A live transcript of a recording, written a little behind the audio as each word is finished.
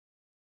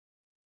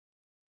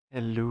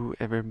Hello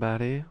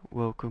everybody,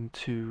 welcome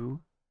to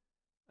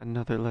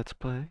another Let's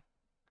Play.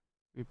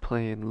 We're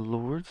playing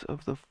Lords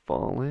of the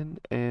Fallen,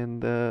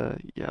 and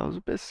yeah, I was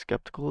a bit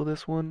skeptical of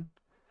this one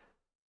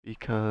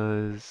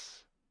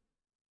because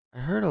I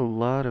heard a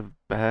lot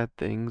of bad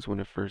things when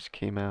it first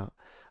came out.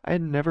 I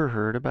had never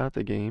heard about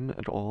the game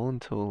at all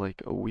until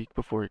like a week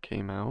before it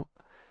came out,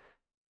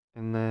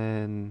 and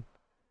then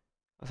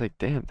I was like,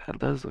 damn, that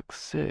does look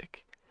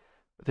sick.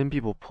 But then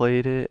people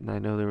played it, and I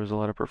know there was a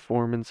lot of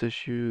performance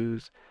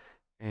issues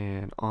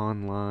and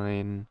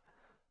online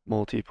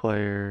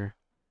multiplayer,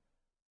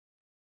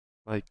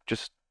 like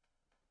just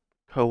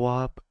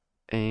co-op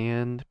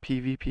and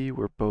PvP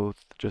were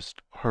both just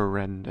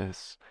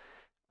horrendous.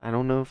 I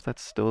don't know if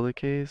that's still the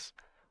case.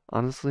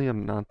 Honestly,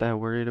 I'm not that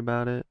worried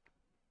about it.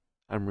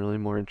 I'm really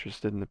more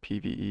interested in the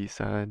PvE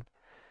side.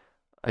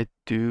 I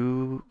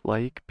do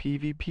like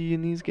PvP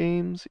in these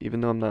games,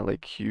 even though I'm not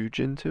like huge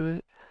into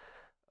it.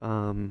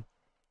 Um,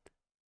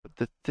 but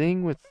the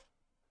thing with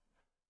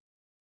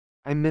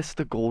I miss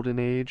the golden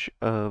age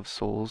of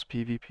Souls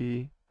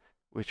PvP,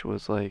 which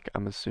was like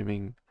I'm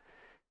assuming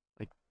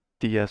like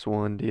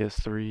DS1,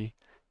 DS3,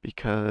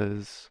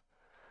 because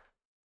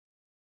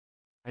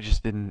I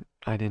didn't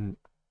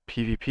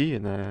PvP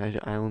in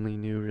that. I only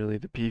knew really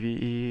the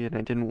PvE, and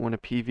I didn't want to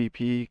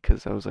PvP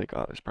because I was like,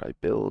 oh, there's probably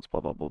builds,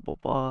 blah, blah, blah, blah,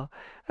 blah.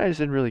 I just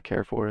didn't really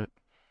care for it.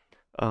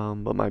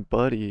 But my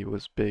buddy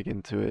was big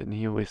into it, and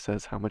he always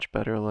says how much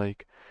better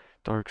like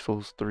Dark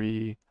Souls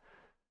 3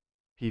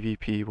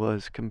 PvP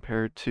was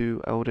compared to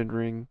Elden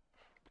Ring,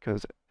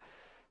 because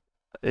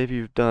if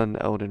you've done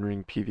Elden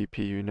Ring PvP,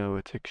 you know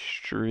it's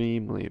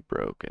extremely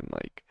broken.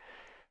 Like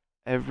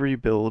every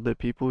build that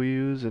people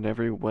use and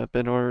every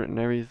weapon art and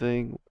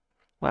everything.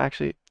 Well,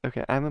 actually,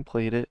 okay, I haven't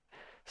played it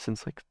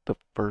since like the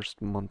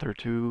first month or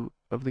two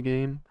of the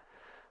game,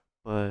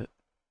 but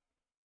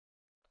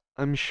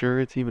I'm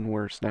sure it's even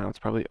worse now. It's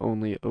probably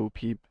only OP.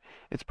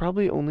 It's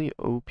probably only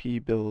OP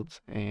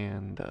builds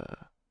and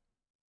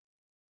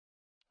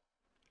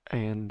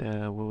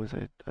what was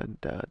it?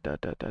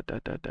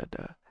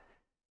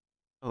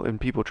 Oh, and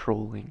people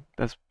trolling.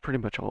 That's pretty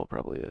much all it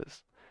probably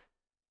is.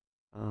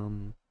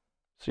 Um,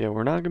 so yeah,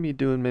 we're not gonna be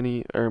doing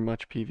many or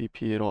much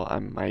PvP at all.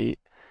 I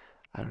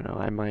don't know,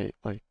 I might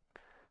like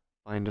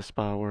find a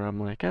spot where I'm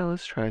like, yeah,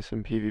 let's try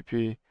some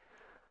PvP,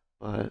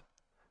 but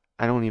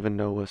I don't even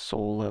know what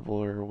soul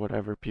level or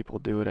whatever people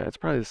do it at. It's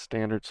probably the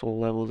standard soul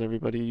levels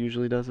everybody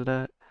usually does it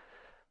at.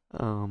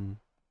 Um,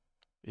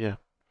 yeah.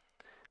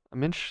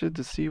 I'm interested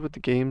to see what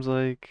the game's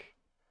like.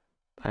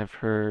 I've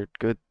heard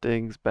good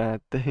things,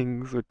 bad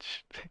things,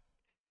 which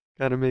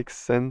kind of makes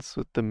sense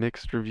with the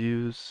mixed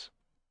reviews.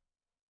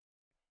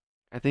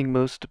 I think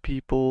most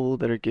people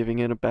that are giving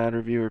it a bad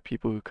review are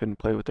people who couldn't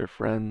play with their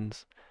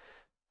friends,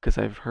 because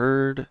I've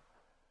heard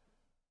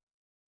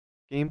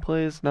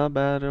gameplay is not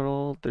bad at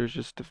all. There's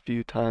just a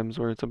few times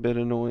where it's a bit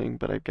annoying,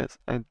 but I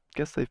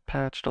guess they've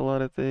patched a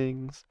lot of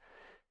things.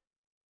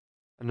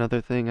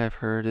 Another thing I've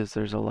heard is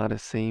there's a lot of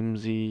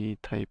samey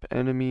type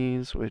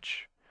enemies,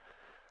 which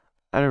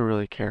I don't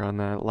really care on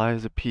that.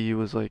 Lies of P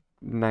was like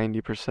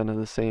 90% of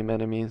the same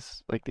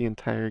enemies, like the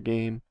entire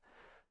game.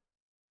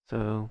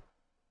 So,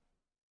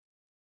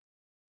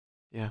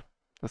 yeah,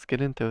 let's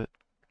get into it.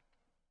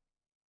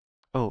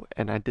 Oh,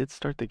 and I did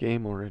start the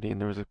game already, and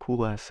there was a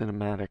cool ass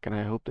cinematic, and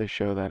I hope they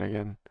show that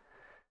again.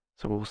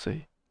 So we'll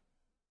see.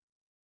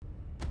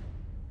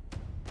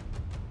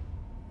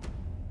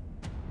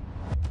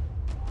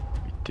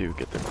 We do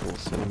get the cool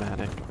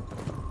cinematic.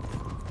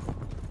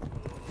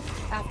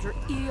 After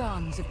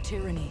eons of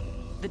tyranny,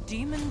 the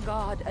demon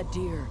god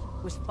Adir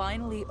was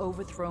finally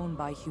overthrown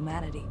by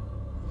humanity.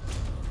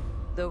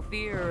 Though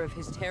fear of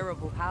his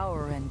terrible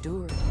power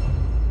endured,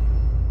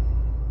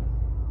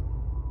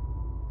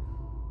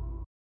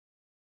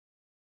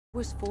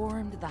 was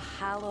formed the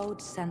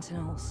Hallowed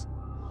Sentinels,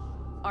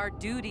 our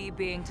duty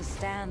being to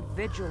stand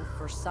vigil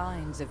for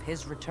signs of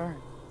his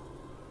return.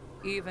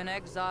 Even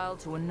exile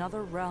to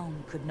another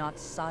realm could not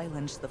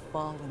silence the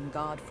fallen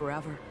god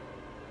forever.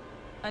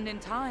 And in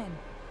time,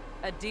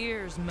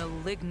 Adir's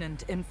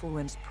malignant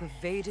influence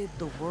pervaded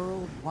the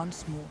world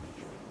once more.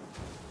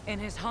 In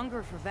his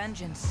hunger for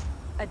vengeance,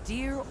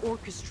 Adir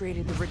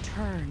orchestrated the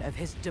return of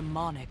his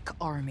demonic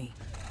army.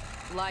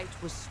 Light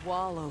was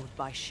swallowed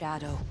by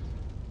shadow,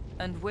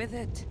 and with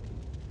it,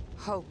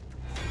 hope.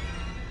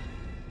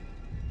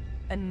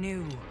 A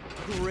new,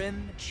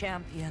 grim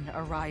champion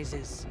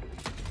arises,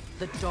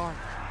 the Dark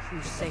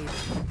Crusader.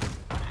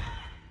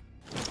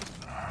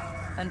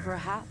 And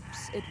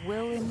perhaps it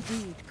will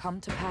indeed come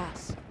to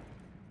pass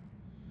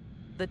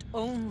that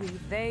only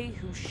they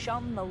who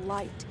shun the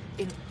light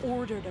in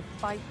order to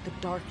fight the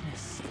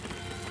darkness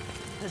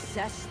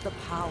possess the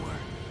power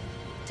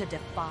to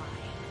defy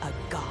a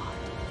god.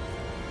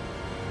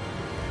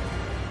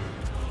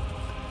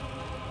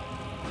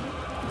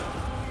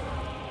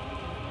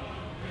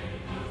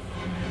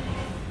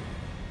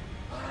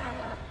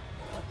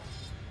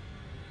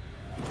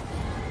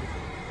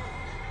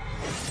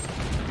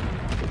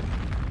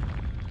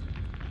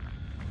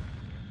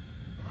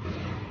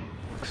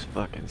 Looks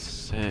fucking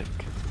sick.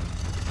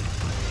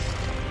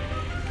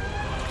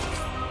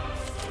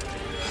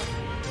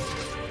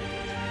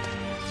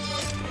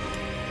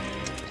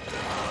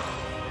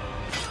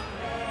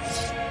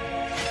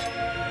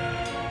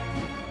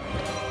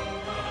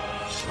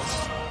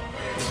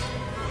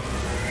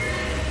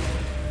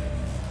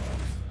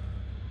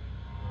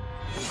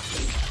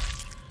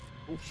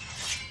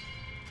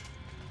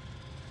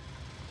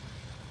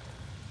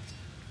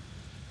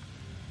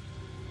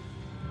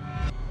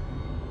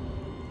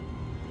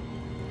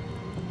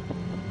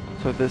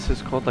 So this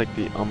is called like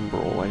the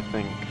Umbral, I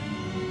think.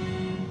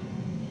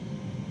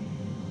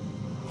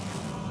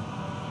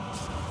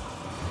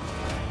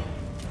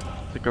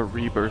 It's like a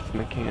rebirth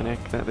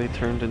mechanic that they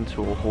turned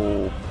into a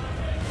whole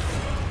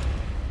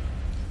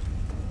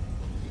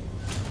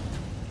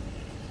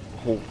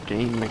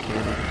game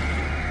mechanic.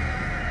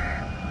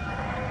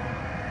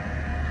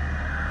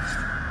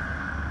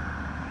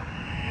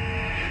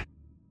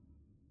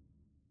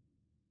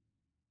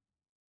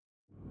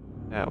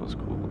 That was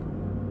cool.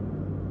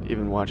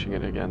 Even watching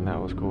it again,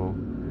 that was cool.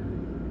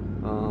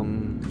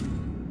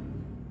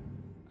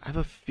 I have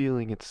a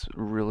feeling it's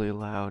really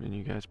loud and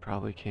you guys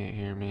probably can't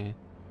hear me.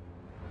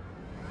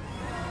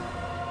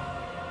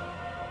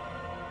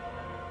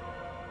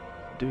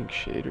 Doing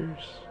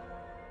shaders?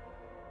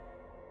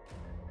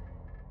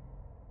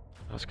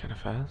 That was kind of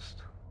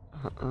fast.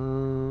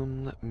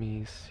 Let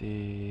me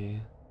see.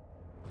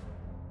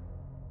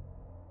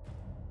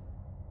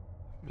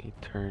 Let me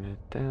turn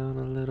it down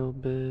a little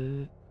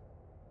bit.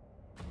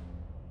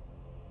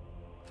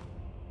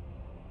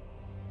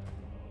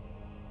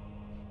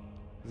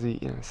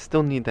 I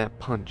still need that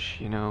punch,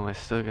 you know?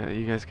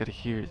 You guys gotta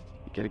hear, you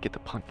gotta get the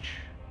punch.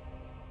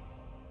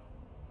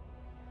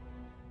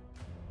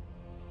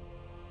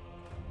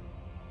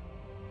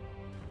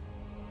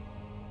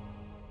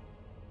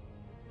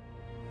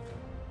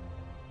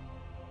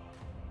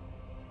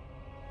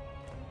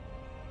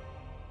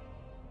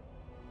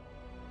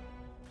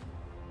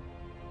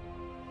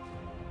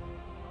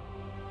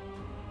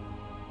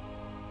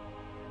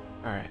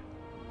 Alright.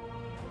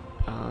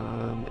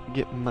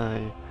 Get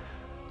my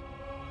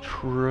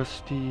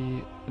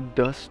trusty,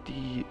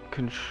 dusty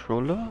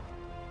controller.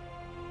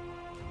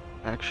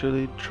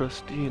 Actually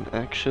trusty and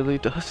actually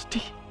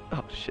dusty.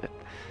 Oh shit.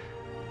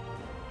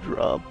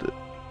 Dropped it.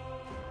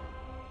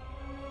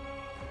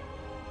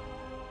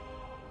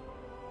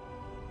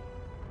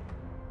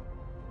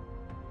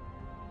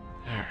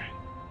 Alright.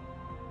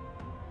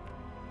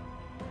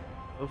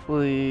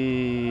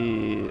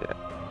 Hopefully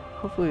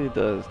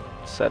the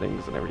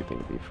settings and everything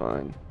will be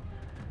fine.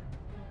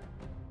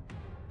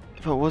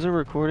 If I wasn't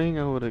recording,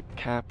 I would have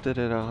capped it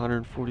at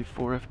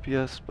 144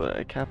 FPS, but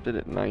I capped it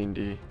at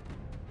 90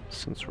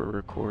 since we're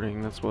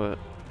recording. That's what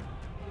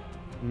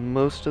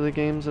most of the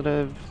games that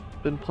I've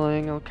been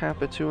playing, I'll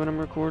cap it to when I'm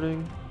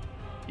recording.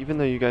 Even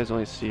though you guys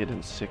only see it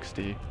in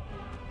 60,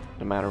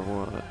 no matter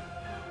what.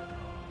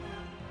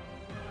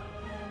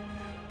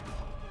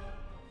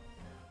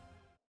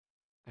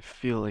 I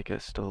feel like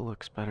it still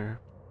looks better.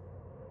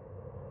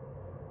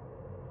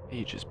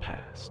 Ages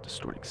pass,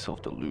 distorting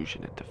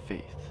self-delusion into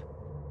faith.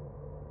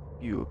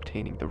 You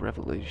obtaining the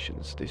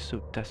revelations they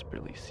so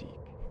desperately seek.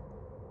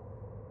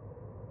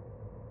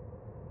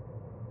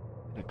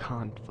 In a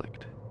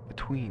conflict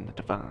between the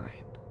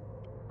divine,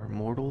 are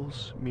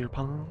mortals mere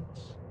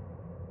pawns?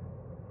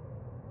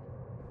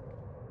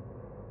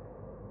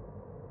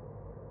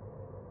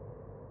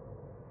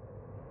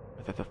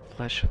 Whether the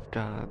flesh of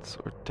gods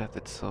or death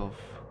itself,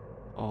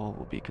 all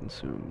will be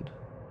consumed.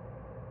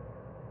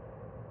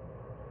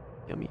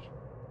 Yummy.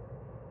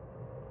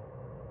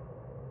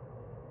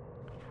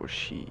 For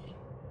she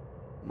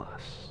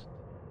must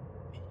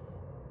be.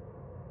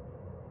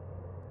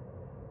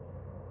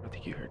 I don't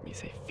think you heard me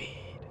say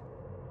feed.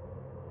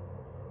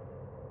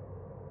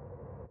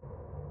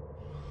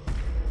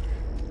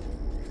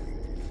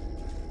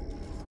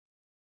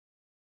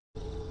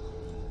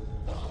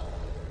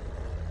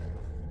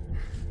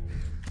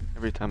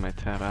 Every time I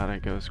tab out,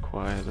 it goes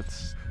quiet.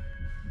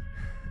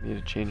 I need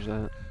to change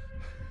that.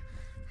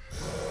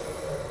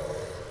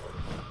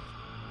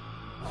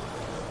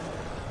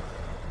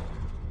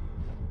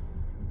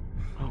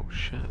 Oh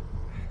shit.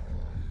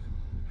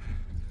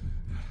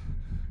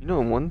 You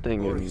know, one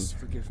thing Horus,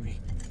 forgive me.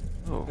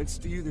 Oh. Let's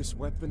steer this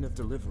weapon of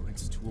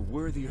deliverance to a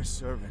worthier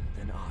servant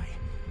than I.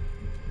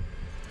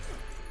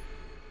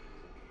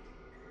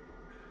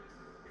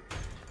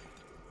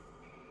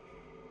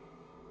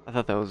 I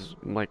thought that was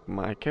like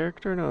my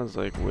character, and I was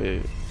like,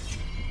 wait.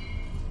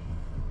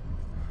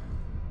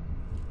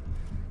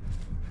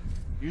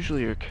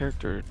 Usually your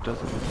character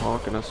doesn't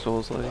talk in a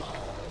Souls-like.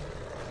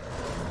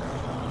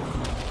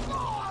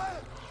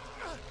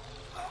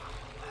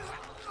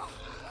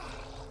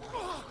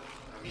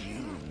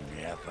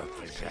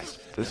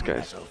 This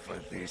guy's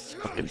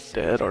fucking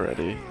dead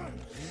already.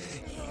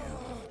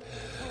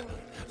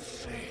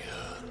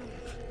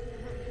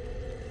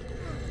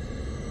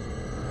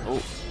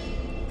 Oh.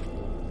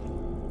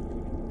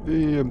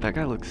 Damn, that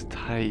guy looks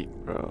tight,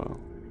 bro.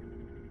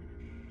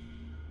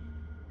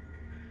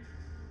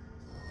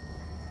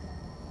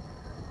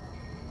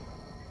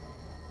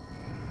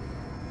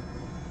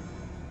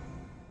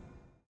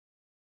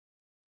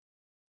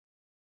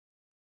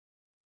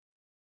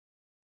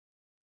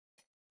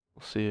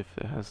 We'll see if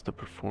it has the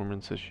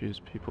performance issues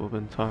people have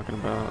been talking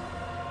about.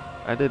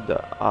 I did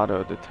the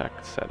auto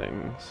detect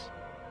settings.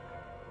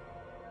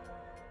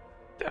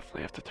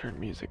 Definitely have to turn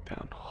music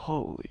down.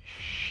 Holy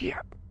shit.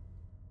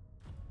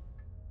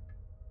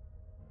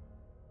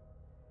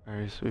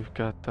 Alright, so we've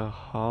got the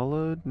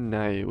Hollowed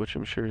Knight, which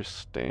I'm sure is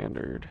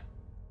standard.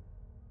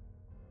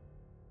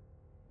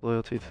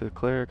 Loyalty to the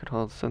cleric and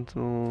all the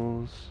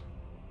sentinels.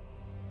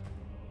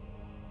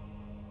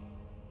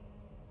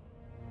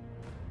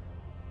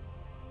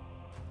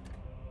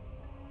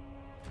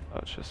 Oh,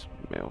 it's just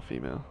male,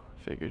 female.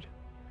 Figured.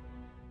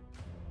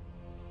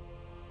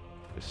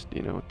 Just,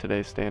 you know, with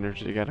today's standards,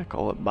 you gotta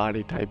call it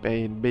body type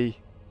A and B.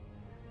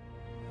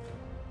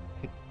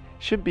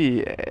 Should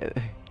be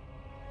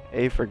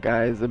A for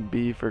guys and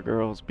B for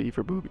girls, B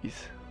for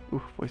boobies.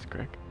 Ooh, voice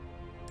crack.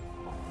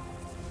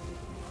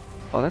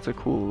 Oh, that's a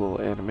cool little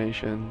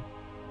animation.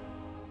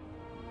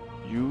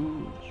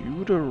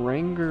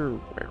 Yudaranger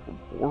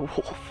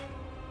Werewolf.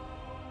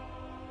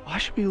 Oh, I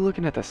should be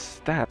looking at the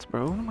stats,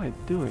 bro. What am I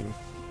doing?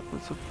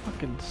 It's a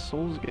fucking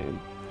Souls game.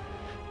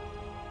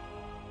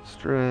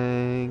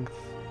 Strength.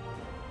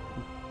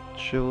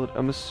 Chilled.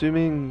 I'm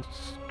assuming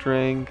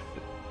strength.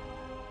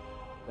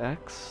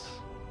 Dex?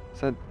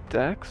 Is that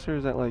Dex or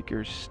is that like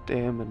your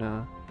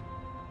stamina?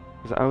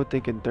 Because I would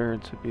think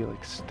endurance would be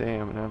like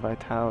stamina,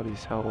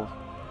 vitality's health.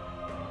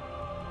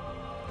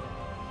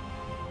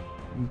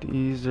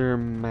 These are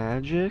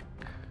magic?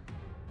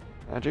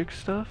 Magic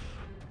stuff?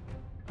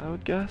 I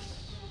would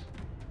guess.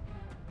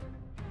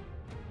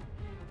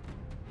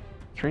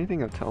 Is there anything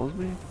that tells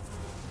me?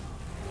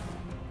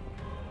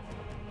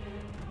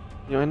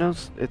 You know, I know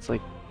it's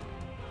like,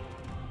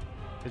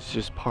 it's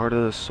just part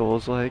of the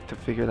Souls-like to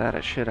figure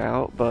that shit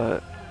out,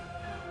 but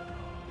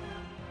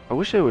I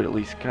wish they would at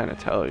least kind of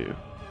tell you.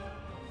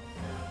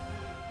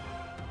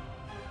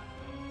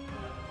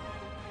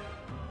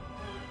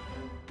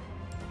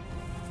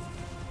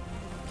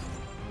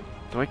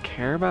 Do I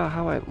care about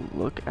how I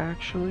look,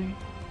 actually?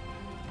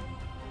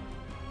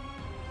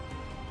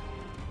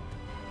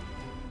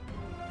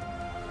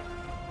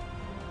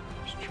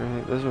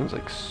 Strength. This one's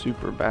like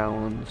super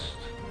balanced.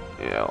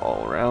 Yeah,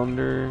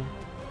 all-rounder.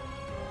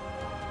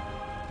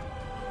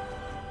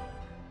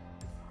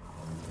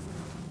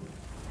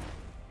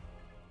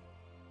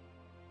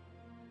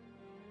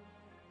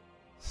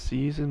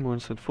 Season, one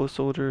said foot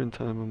soldier in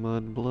time of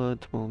mud and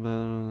blood, small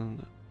battle.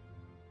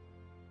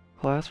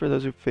 Class for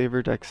those who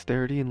favor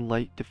dexterity and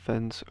light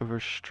defense over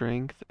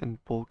strength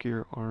and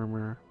bulkier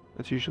armor.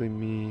 That's usually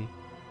me.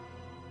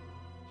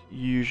 It's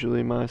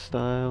usually my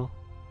style.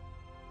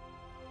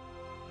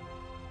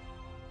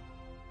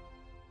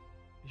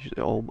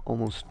 Usually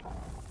almost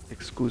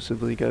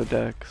exclusively go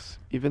dex.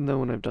 Even though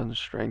when I've done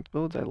strength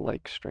builds, I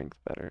like strength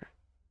better.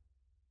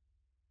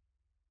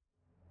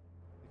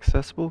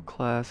 Accessible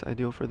class,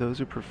 ideal for those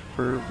who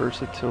prefer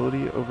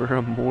versatility over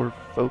a more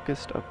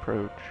focused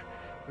approach.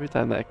 Every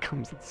time that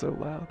comes, it's so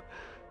loud.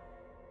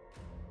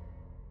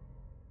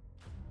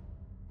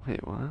 Wait,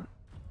 what?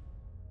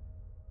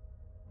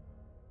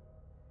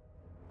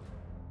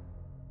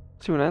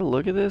 See, when I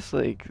look at this,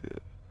 like,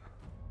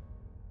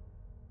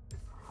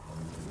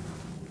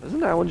 doesn't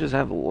that one just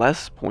have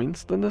less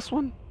points than this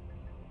one?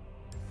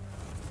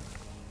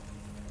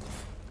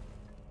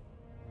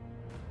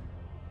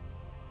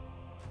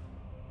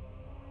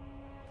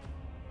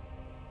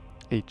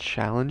 A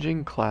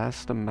challenging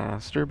class to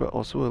master, but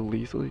also a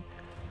lethally.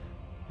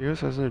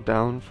 Heroes has their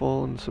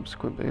downfall and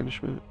subsequent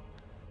banishment.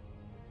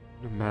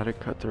 Nomadic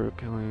cutthroat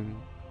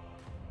killing.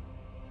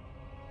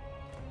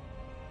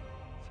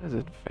 It says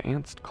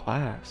advanced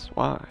class.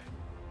 Why?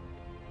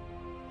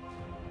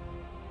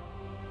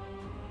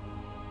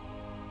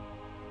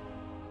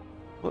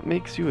 What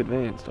makes you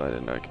advanced? Oh, I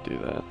didn't know I could do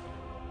that.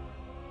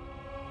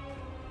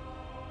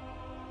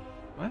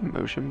 Do I have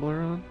motion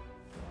blur on?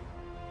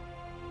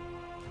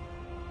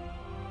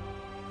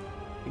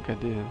 I think I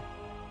do.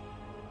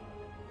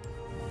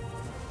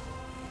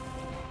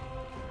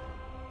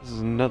 This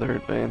is another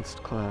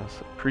advanced class,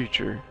 a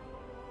Preacher,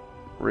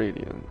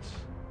 Radiance.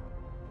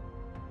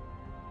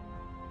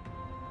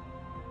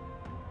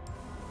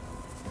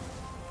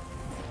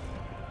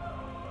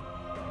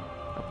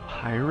 A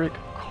Pyrrhic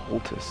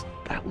Cultist.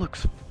 That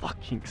looks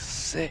fucking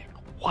sick.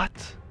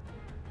 What?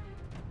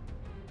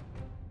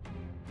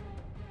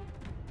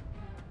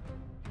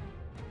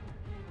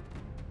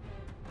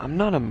 I'm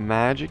not a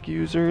magic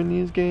user in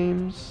these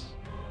games.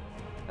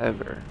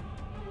 Ever.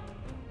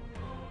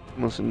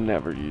 Almost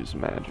never use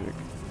magic.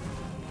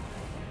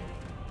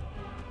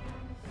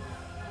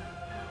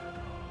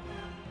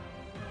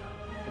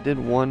 I did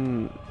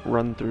one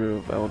run through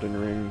of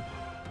Elden Ring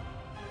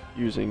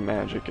using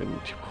magic, and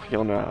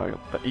you'll know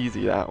how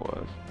easy that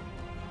was.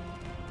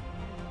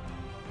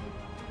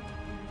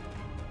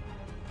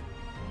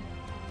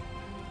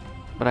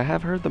 But I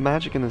have heard the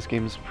magic in this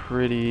game is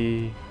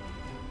pretty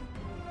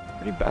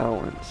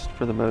balanced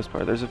for the most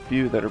part. There's a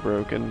few that are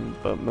broken,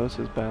 but most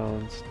is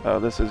balanced. Oh,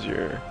 this is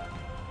your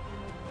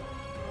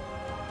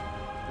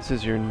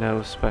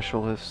no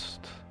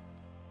specialist.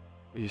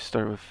 You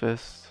start with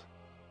fists.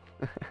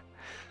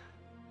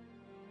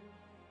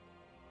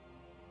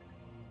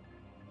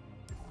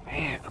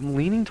 Man, I'm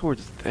leaning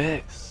towards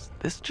this.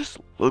 This just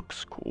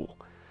looks cool.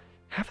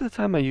 Half of the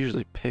time I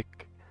usually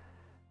pick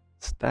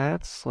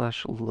stats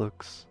 /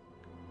 looks.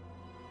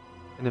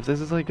 And if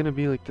this is like gonna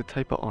be like the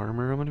type of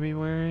armor I'm gonna be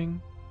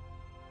wearing,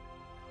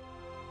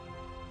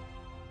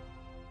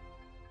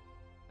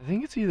 I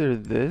think it's either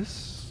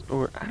this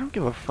or I don't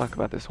give a fuck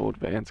about this whole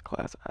advanced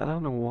class. I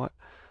don't know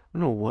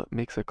what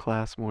makes a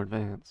class more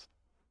advanced.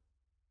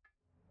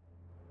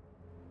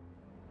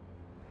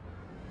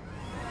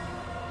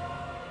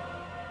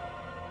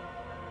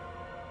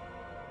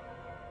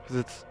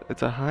 Cause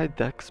it's a high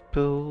dex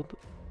build,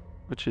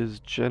 which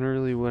is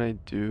generally what I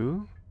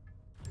do.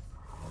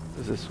 What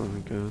does this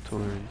one go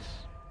towards?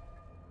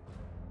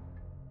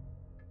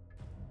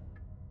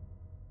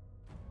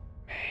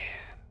 Man,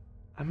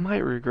 I might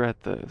regret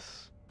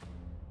this.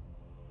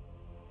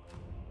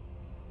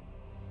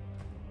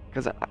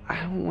 Because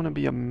I don't want to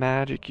be a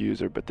magic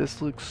user, but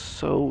this looks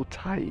so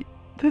tight.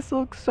 This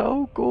looks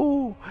so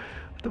cool.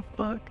 What the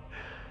fuck?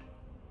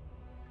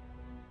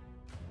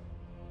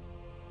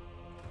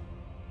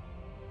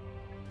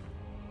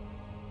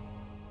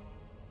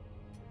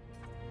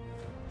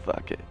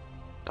 Fuck it.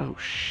 Oh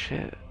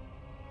shit.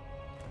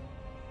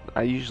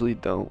 I usually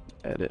don't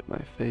edit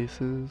my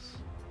faces.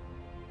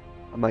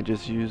 I might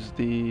just use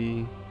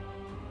the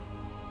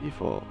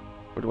default.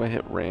 Or do I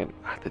hit random?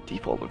 Ah, the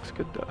default looks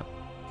good though.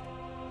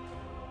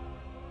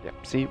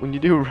 Yep, see, when you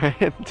do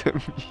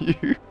random,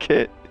 you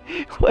get...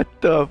 What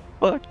the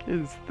fuck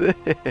is this?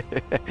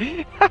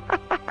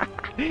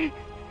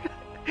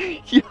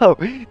 Yo,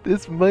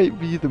 this might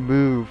be the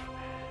move.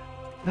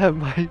 That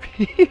might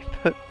be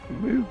the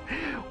move.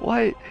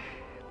 Why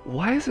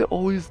is it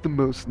always the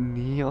most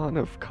neon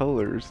of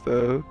colors,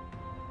 though?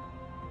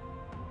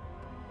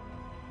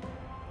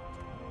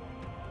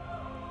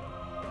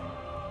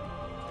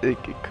 It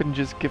couldn't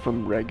just give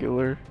them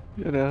regular,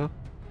 you know?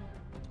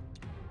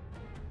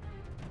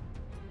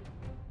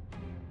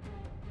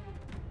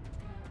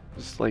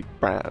 Just like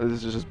brown,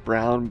 this is just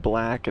brown,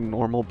 black, and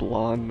normal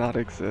blonde not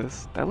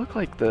exist. That looked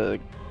like the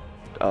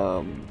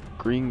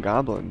Green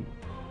Goblin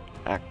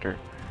actor.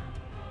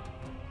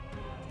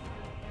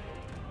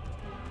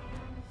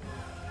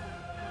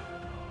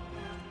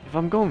 If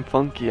I'm going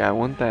funky, I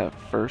want that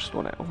first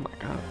one. Oh my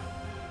god.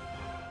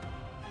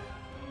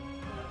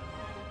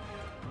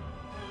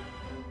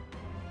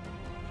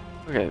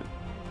 Okay.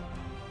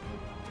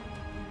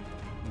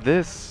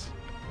 This,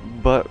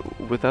 but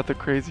without the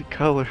crazy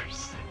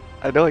colors.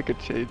 I know I could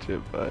change it,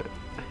 but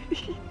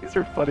these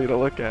are funny to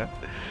look at.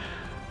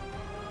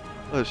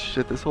 Oh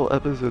shit, this whole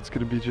episode's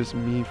gonna be just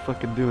me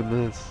fucking doing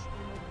this.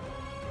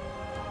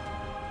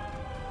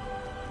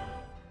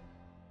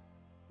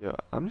 Yo,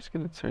 I'm just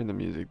gonna turn the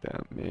music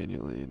down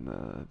manually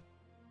in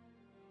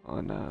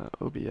on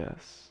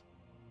OBS.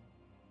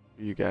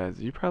 You guys,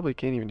 you probably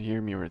can't even hear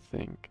me or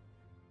think.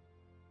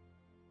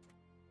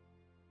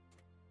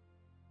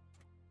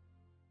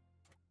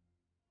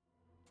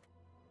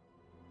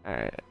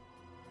 Alright,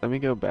 let me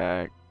go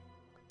back.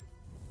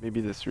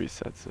 Maybe this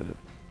resets it.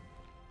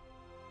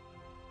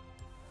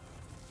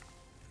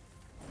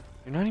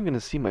 You're not even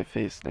gonna see my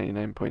face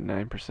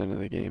 99.9% of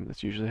the game.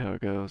 That's usually how it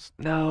goes.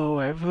 No,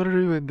 I've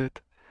ruined it.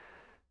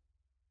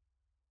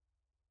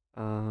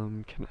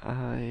 Can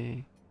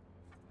I...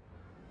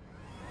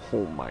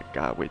 Oh my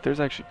god, wait, there's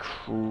actually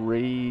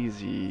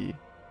crazy...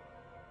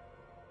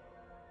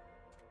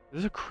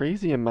 There's a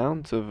crazy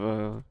amount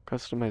of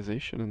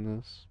customization in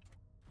this.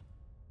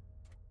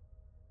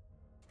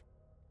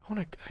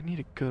 I need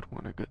a good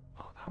one,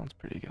 oh, that one's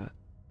pretty good.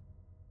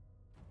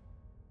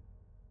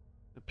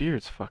 The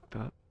beard's fucked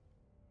up.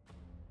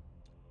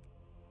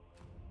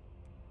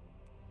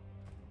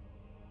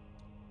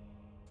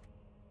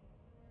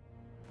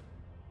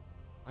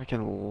 I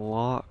can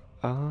lock,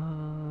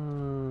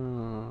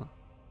 ah.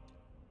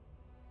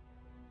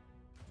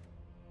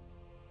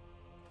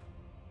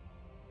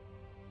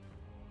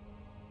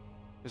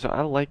 So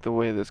I like the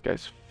way this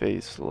guy's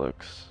face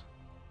looks.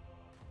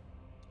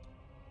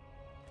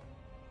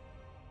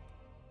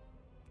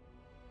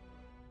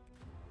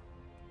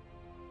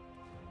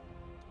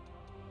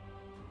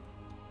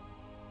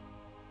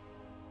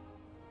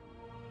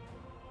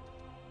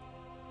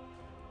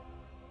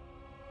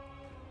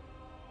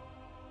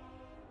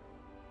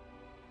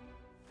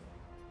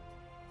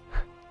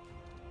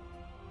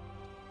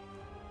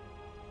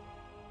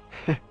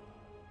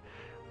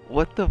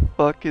 What the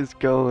fuck is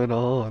going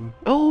on?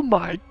 Oh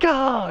my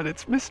god,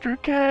 it's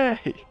Mr. K!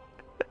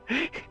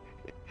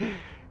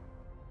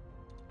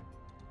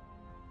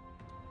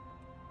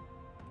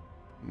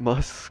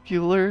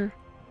 Muscular?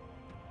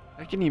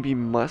 How can you be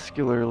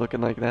muscular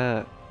looking like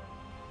that?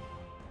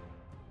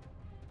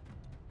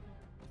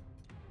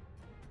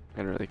 I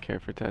don't really care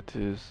for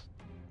tattoos.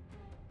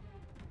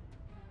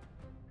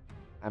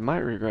 I might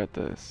regret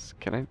this.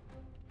 Can I?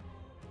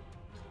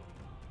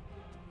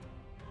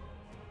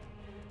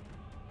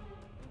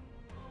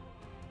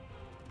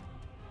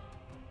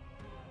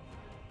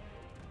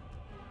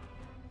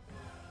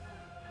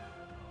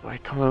 Do I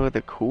come up with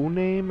a cool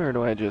name or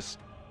do I just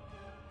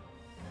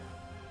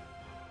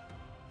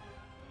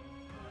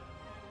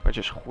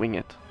wing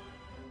it?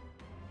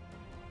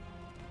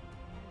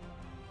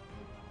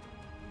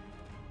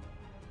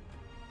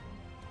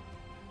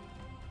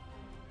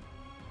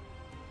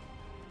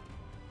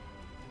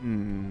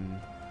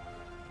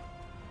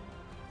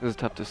 This is a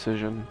tough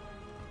decision.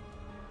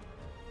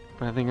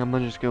 But I think I'm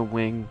gonna just go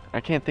wing.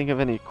 I can't think of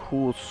any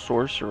cool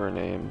sorcerer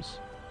names.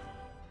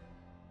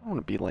 I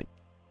want to be like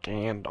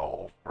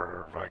Gandalf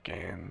or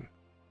fucking.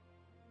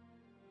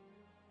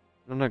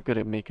 I'm not good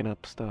at making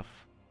up stuff.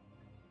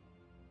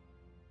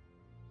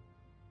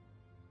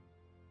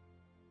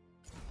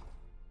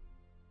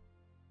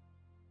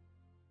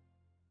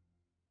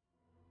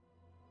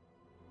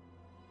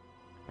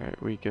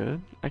 Alright, we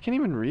good? I can't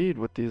even read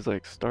what these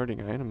like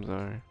starting items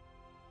are.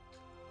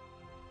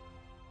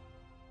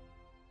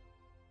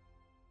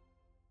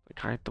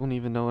 Like I don't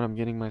even know what I'm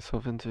getting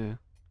myself into.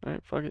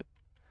 Alright, fuck it.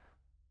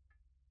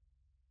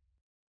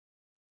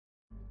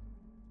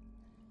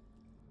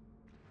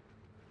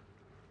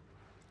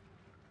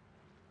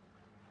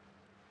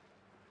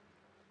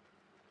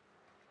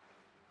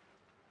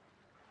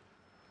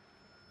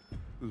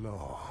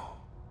 Lo,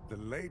 the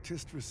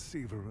latest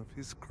receiver of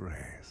his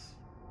grace.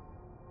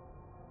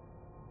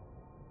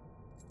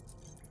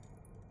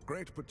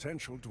 Great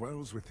potential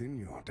dwells within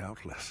you,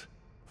 doubtless,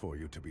 for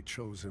you to be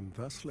chosen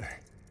thusly.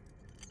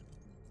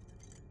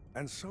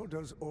 And so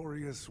does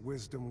Aureus'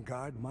 wisdom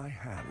guide my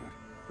hand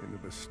in the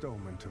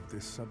bestowment of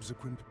this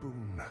subsequent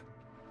boon.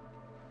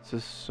 This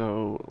is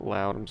so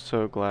loud. I'm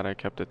so glad I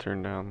kept it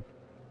turned down.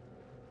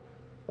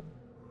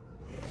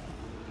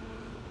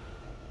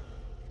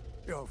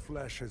 Your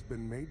flesh has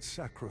been made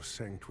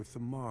sacrosanct with the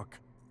mark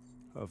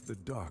of the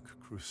Dark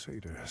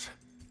Crusaders.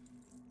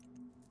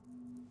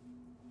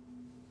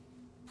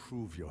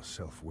 Prove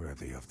yourself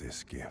worthy of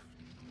this gift.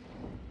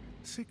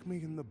 Seek me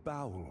in the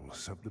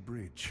bowels of the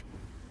bridge.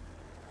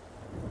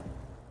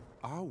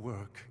 Our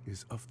work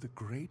is of the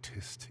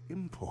greatest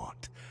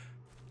import.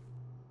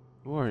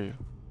 Who are you?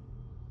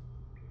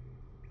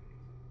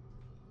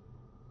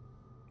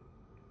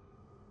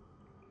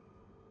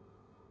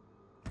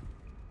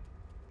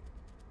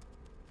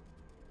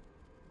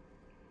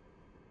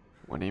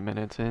 "20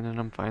 minutes in and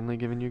I'm finally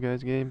giving you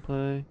guys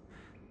gameplay."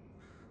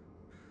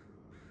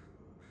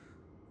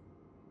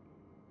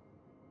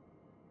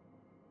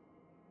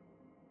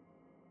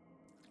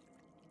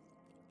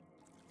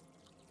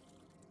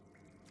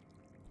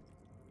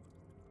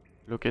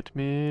 Look at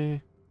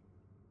me.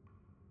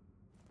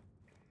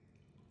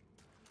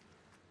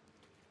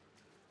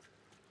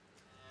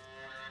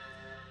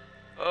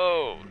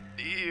 Oh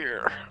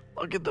dear.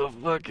 Look at the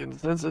fucking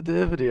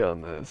sensitivity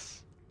on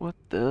this. What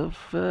the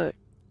fuck?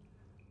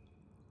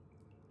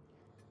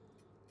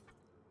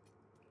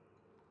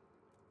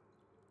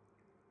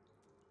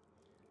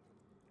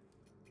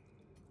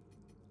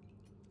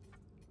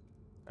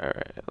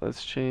 Alright,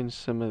 let's change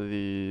some of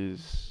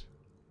these.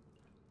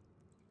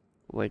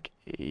 Like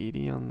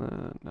 80 on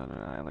the... No,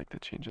 I like to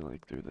change it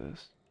like through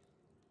this.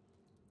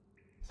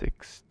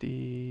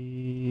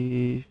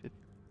 60...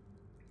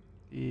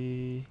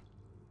 50...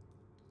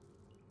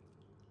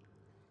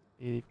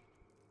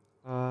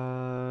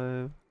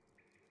 85...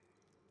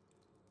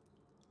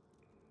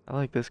 I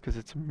like this because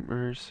it's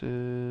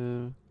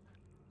immersive.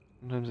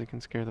 Sometimes it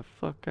can scare the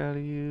fuck out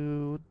of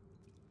you.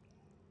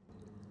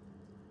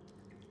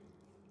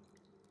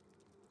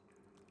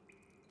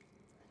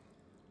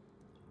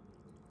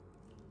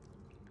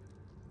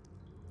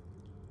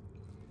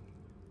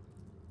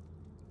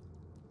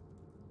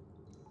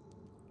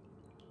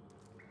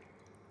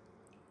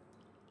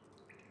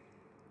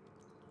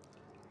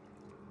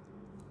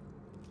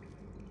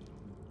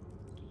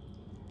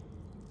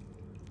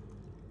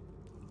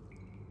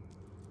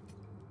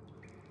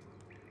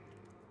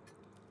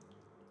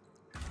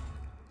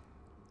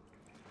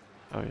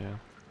 Oh yeah.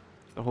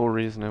 The whole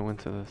reason I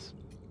went to this.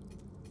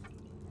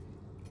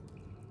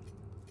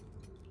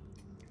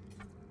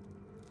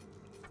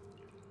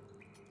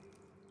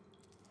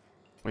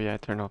 Oh yeah, I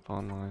turned off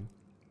online.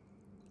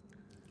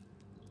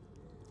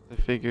 I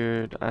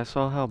figured, I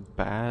saw how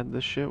bad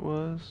the shit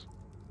was.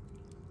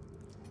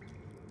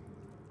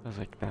 I was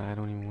like, nah, I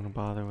don't even want to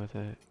bother with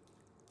it.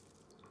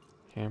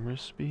 Camera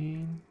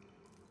speed?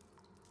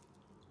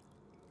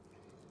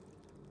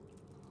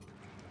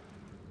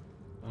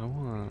 I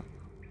want...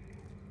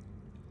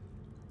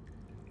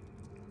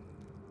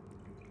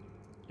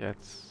 Yeah,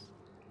 it's...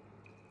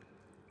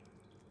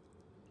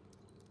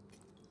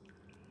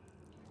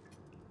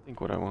 I think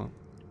what I want.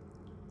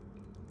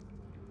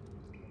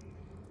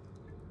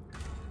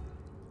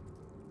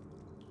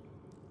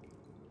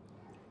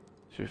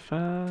 Too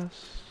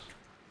fast.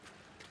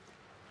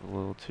 A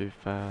little too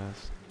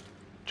fast.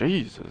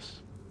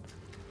 Jesus.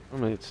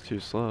 Normally it's too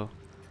slow.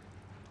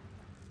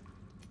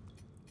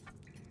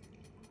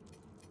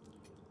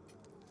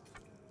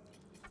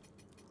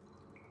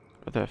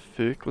 Where the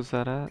fuck was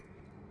that at?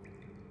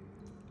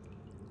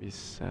 Maybe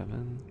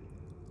 7?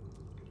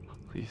 Oh,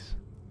 please.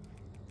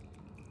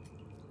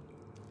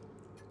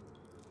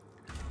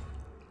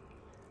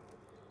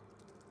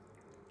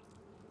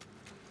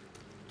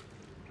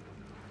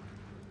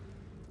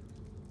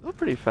 Still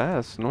pretty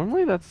fast.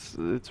 Normally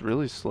it's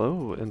really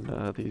slow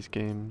in these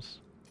games.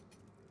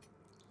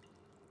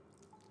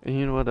 And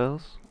you know what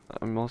else?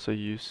 I'm also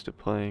used to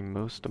playing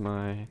most of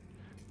my... I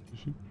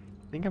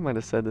think I might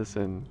have said this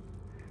in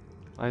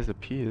Lies of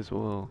P as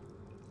well.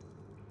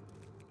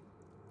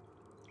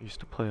 I used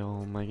to play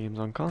all my games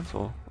on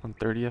console on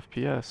 30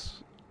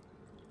 FPS,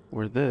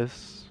 where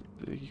this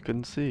you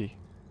couldn't see.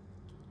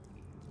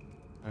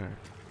 Alright.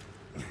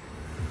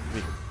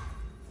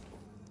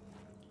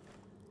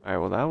 Alright,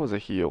 well that was a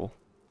heal.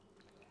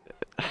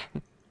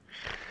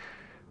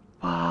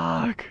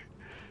 Fuck!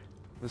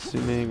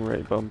 Assuming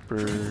right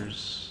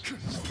bumpers,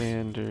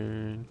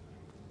 standard,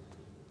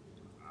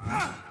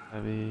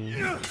 heavy.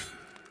 It's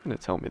gonna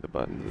tell me the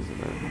buttons,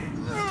 isn't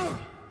it?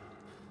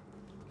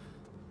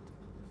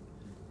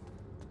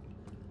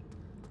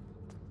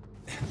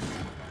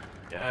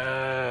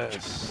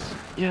 Yes!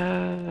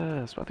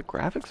 Yes! Wow, the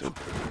graphics are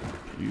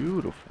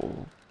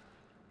beautiful.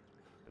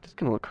 It's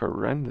gonna look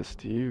horrendous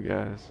to you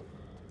guys.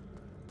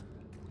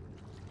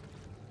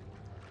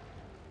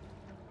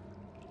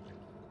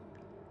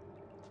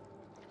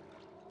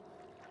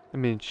 I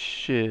mean,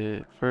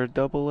 shit, for a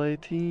AA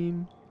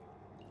team?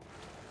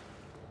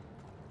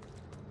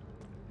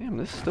 Damn,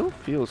 this still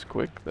feels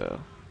quick, though.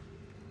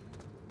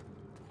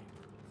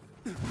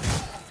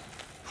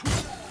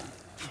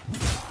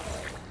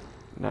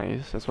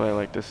 Nice, that's what I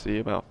like to see,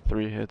 about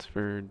 3 hits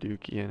for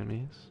dookie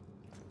enemies.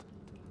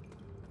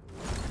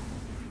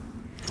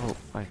 Oh,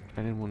 I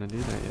didn't want to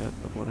do that yet,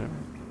 but whatever.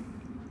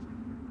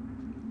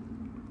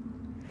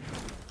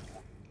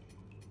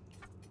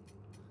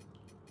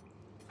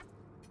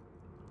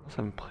 I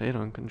haven't played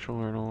on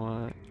controller in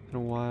a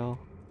while.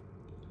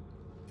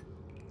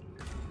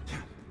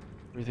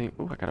 Everything.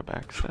 Ooh, I got a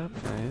backstep.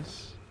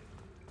 Nice.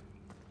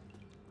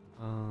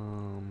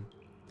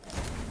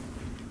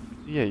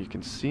 Yeah, you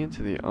can see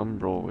into the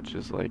Umbral, which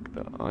is like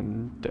the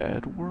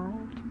undead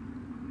world.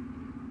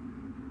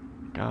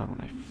 God,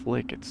 when I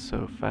flick, it's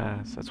so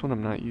fast. That's what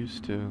I'm not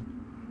used to.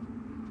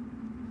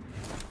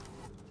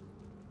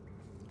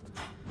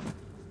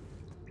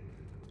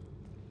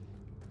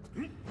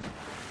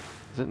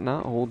 Does it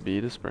not hold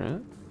B to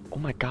sprint? Oh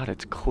my god,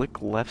 it's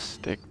click left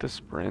stick to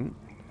sprint?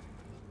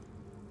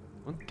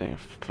 What the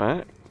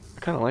fuck? I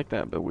kinda like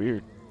that, but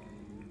weird.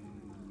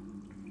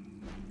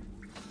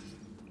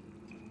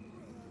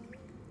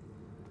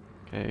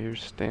 Okay, your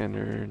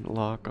standard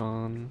lock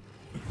on.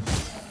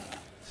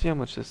 See how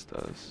much this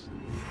does.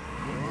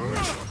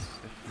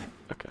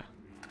 Okay.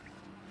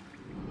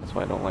 That's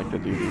why I don't like to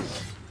do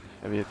these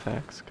heavy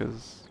attacks,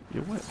 because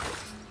you whip.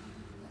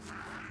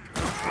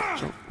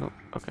 Oh, no,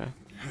 okay.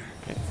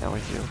 Okay, now I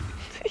heal.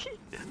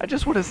 I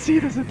just want to see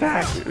this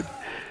attack, dude.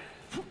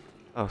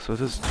 Oh, so it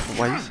does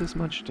twice as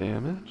much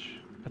damage?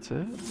 That's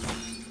it?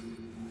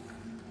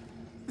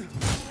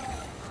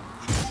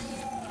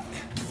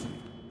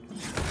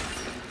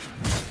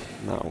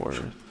 Not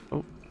worth.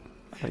 Oh,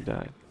 I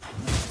died.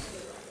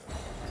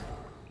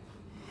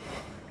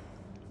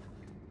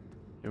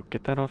 Yo,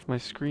 get that off my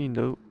screen,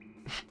 dope.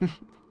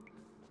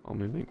 While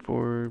moving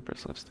forward,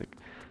 press left stick.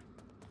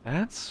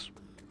 That's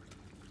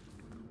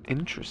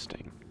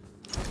interesting.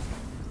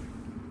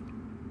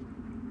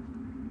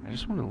 I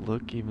just want to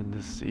look even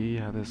to see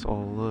how this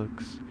all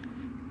looks.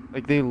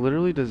 Like, they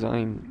literally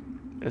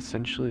designed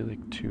essentially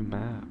like 2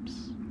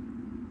 maps.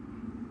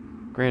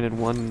 Granted,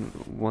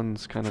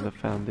 one's kind of the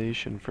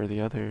foundation for the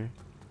other.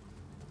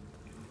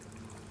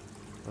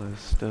 But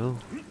still.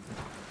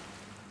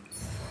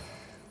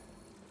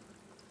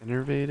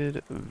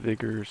 Innervated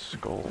Vigor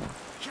Skull.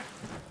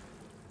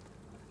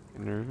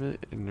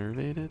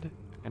 Innervated?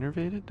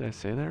 Did I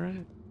say that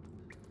right?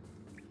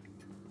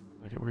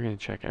 Okay, we're gonna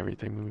check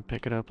everything when we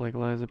pick it up like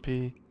Liza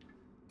P.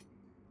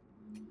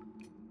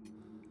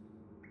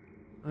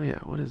 Oh yeah,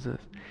 what is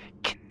this?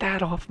 Get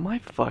that off my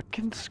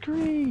fucking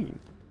screen!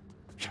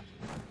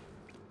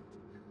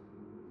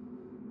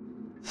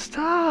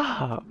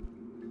 Stop!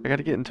 I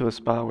gotta get into a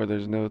spot where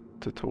there's no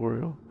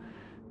tutorial.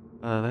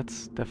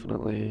 That's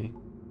definitely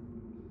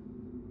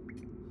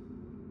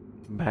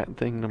bad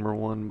thing number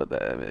 1, but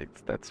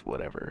that's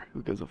whatever.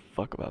 Who gives a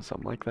fuck about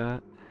something like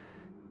that?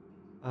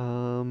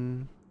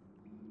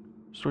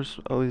 Source.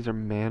 Oh, these are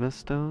mana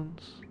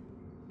stones.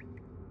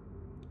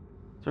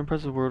 Some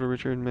parts of the world are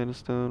richer in mana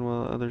stone,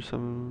 while others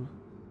some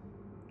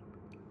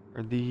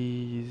are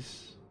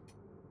these.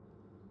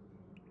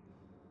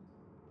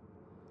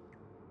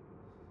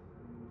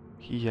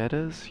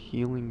 Hieda's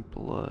Healing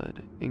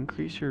Blood.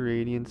 Increase your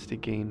radiance to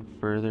gain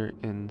further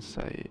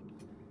insight.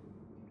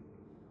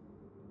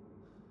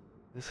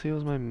 This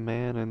heals my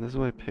mana, and this is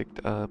what I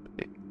picked up.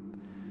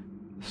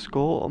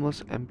 Skull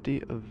almost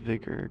empty of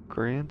vigor.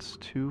 Grants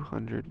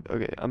 200.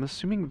 Okay, I'm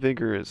assuming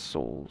vigor is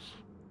souls.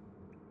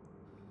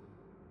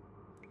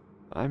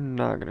 I'm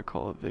not gonna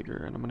call it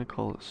vigor, and I'm gonna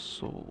call it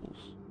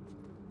souls.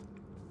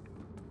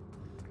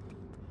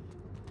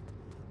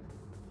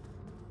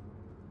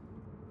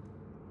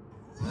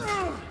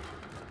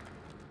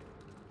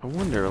 I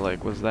wonder,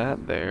 like, was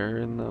that there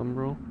in the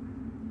Umbral?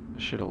 I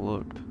should have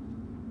looked.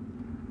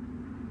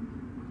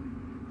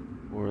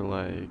 Or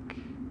like...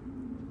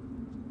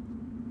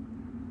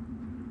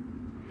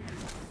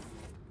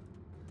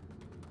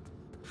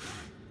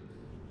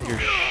 You're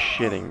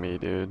shitting me,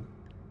 dude.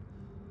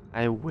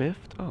 I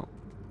whiffed? Oh.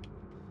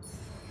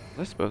 Was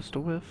I supposed to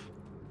whiff?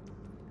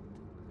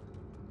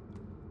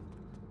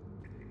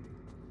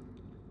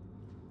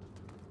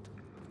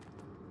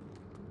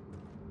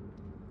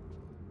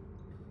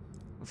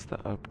 What's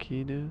the up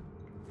key do?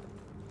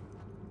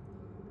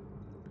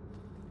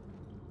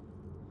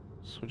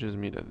 Switches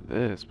me to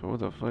this, but what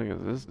the fuck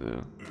does this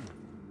do?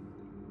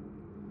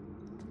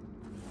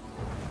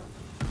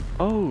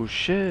 Oh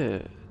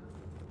shit!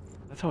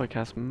 That's how I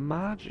cast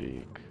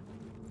magic.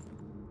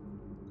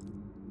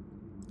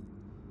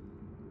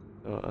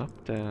 So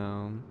up,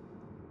 down,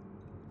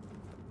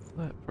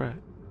 left, right,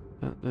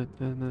 and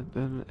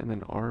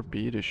then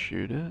RB to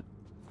shoot it.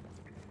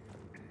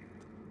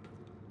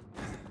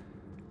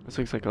 This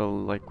looks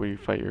like where you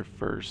fight your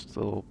first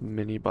little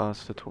mini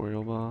boss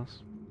tutorial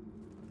boss.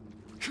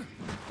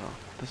 Oh,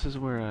 this is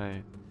where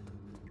I.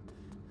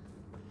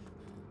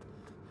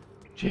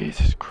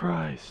 Jesus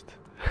Christ!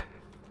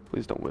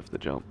 Please don't whiff the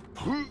jump.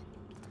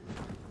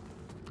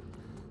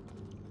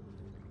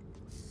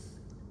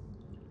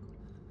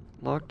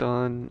 Locked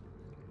on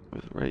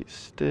with right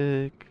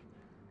stick.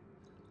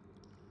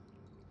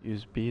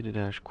 Use B to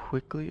dash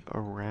quickly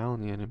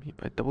around the enemy.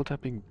 By double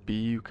tapping B,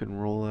 you can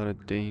roll out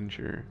of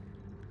danger.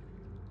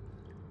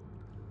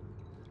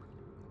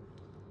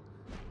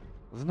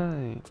 Wasn't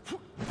I?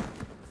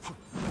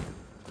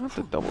 I have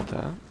to double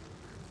tap.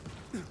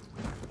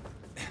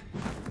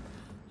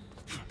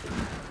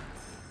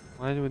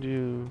 Why would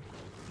you?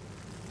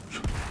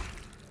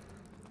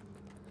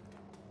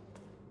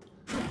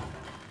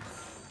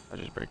 I'm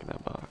just breaking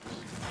that box.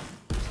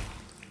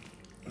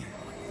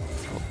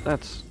 Oh,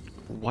 that's.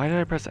 Why did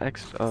I press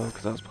X? Oh,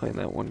 because I was playing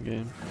that one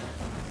game.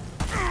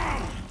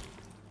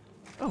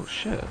 Oh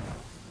shit.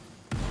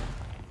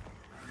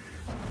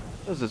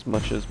 Does as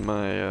much as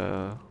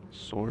my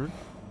sword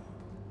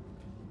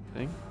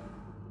thing.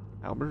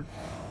 Albert.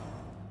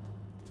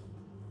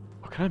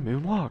 Oh, can I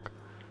moonwalk?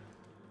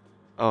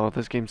 Oh,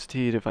 this game's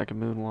teed if I can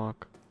moonwalk.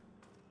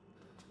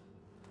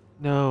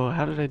 No,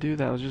 how did I do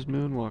that? I was just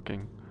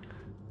moonwalking.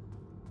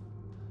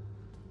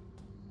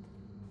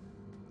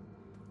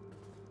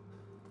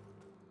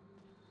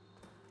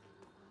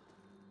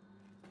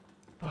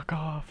 Fuck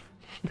off.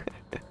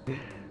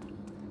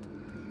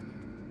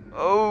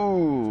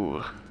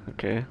 Oh,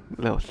 okay.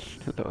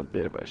 Little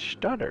bit of a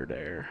stutter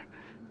there.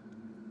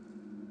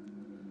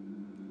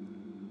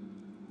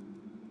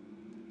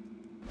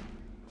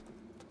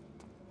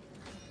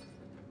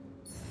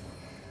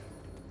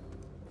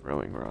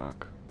 Throwing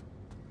rock.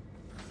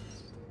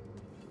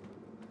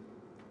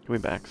 Can we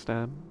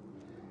backstab?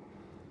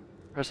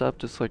 Press up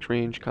to select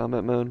range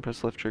combat mode.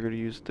 Press left trigger to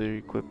use the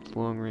equipped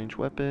long range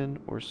weapon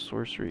or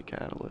sorcery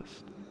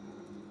catalyst.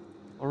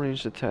 All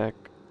ranged attack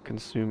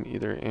consume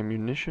either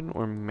ammunition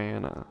or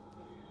mana.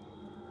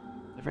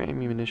 Different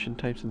ammunition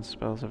types and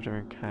spells have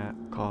different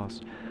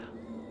costs.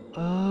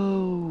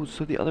 Oh,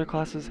 so the other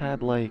classes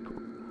had like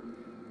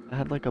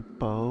a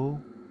bow.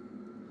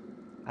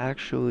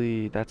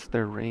 Actually, that's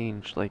their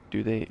range. Like,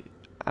 do they?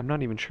 I'm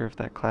not even sure if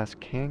that class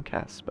can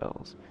cast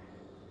spells.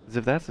 Because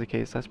if that's the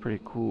case, that's pretty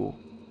cool.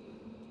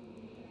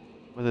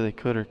 Whether they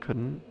could or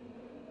couldn't.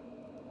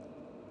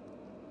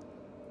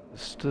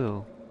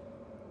 Still.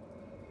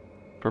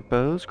 For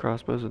bows,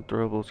 crossbows, and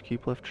throwables,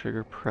 keep left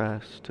trigger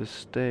pressed to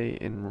stay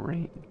in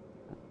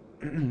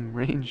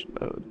ranged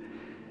mode.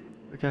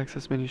 Quick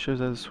access menu shows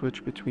how to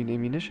switch between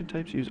ammunition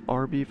types. Use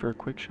RB for a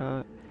quick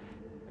shot,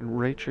 and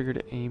right trigger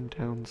to aim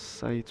down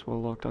sights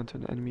while locked onto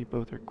an enemy.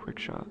 Both are quick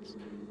shots.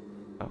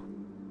 Oh.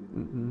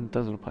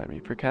 Doesn't apply to me.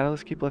 For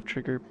catalyst, keep left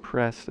trigger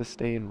pressed to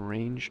stay in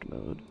ranged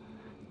mode.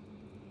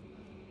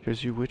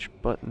 Shows you which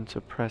button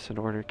to press in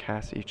order to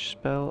cast each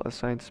spell.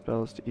 Assign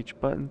spells to each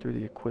button through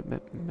the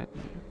equipment menu.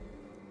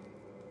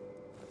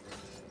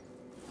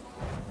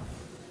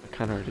 I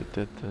kinda already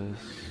did this.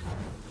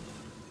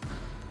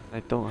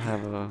 I don't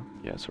have a...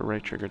 Yeah, so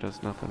right trigger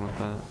does nothing with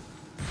that.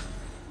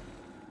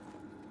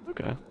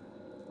 Okay.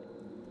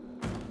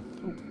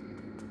 Ooh.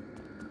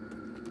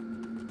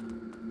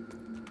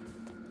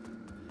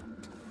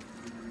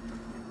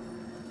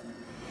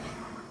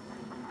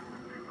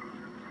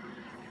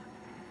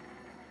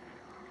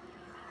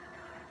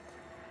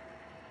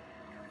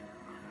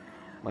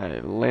 My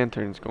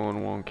lantern's going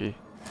wonky.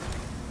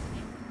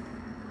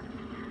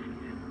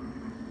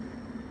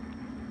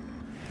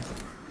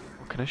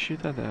 Oh, can I shoot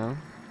that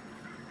down?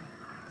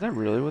 Is that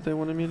really what they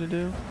wanted me to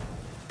do?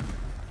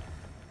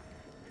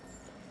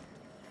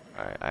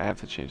 Alright, I have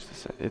to change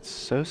this. It's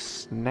so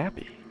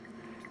snappy.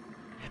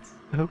 It's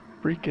so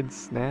freaking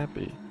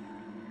snappy.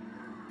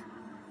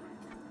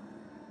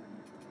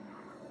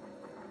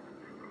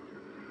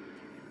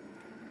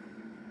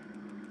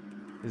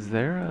 Is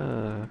there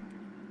a...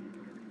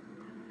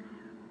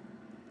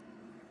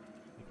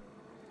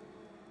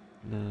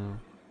 No.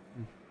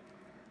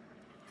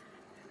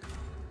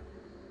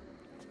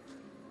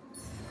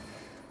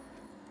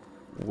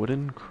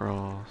 Wooden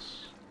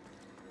cross.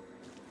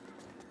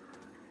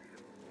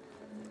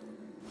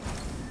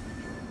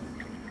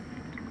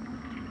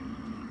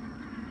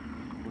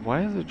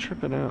 Why is it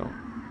tripping out?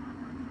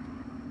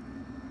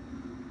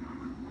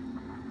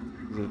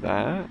 Is it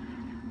that?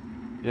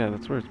 Yeah,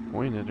 that's where it's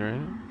pointed,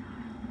 right?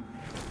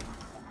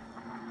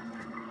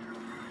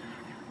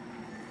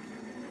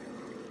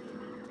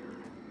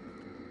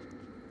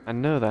 I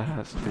know that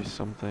has to be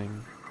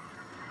something.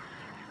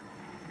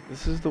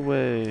 This is the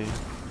way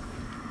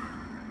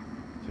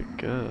to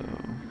go.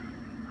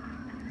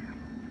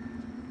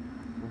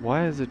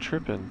 Why is it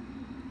tripping?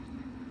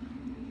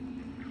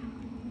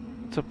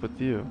 What's up with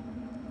you?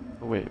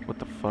 Oh, wait, what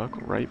the fuck?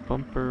 Right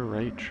bumper,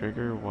 right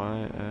trigger,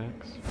 Y,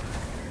 X.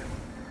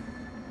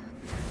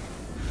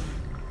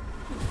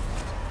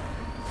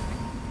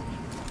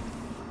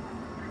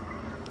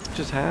 What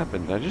just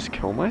happened? Did I just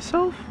kill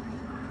myself?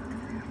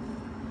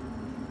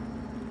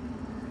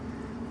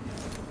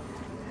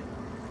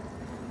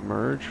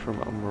 Merge from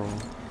Umbral.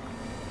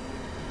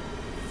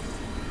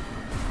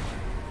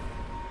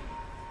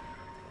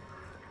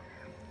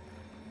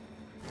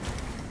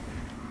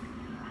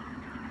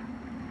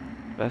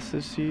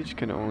 Vestige Siege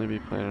can only be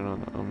planted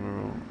on the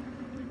Umbral.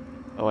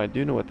 Oh, I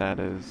do know what that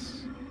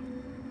is.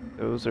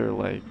 Those are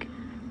like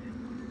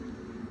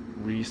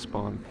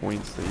respawn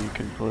points that you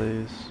can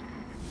place.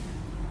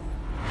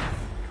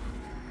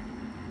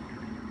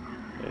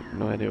 I have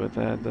no idea what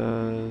that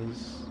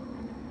does.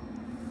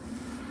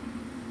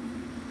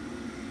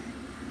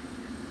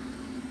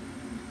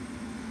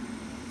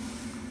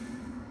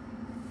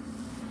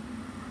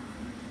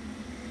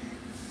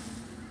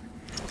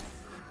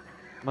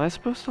 Am I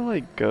supposed to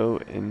like go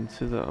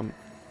into the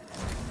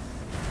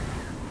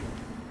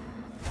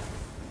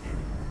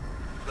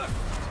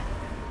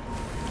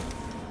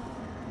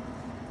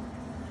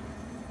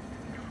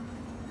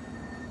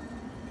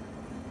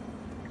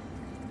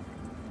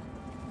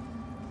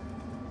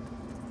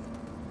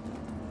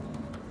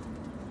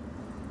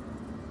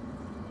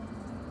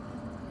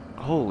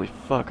Holy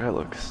fuck, I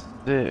look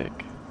sick.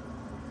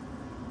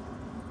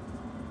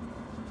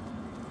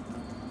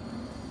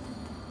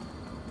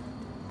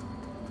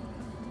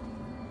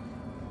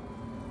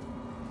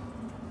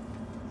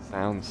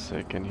 Sounds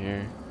sick in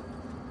here.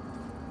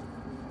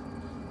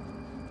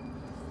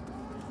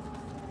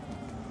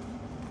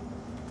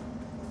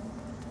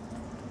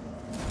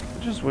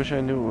 I just wish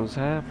I knew what was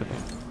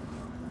happening.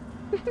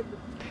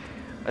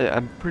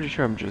 I'm pretty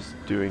sure I'm just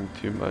doing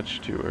too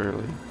much too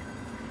early.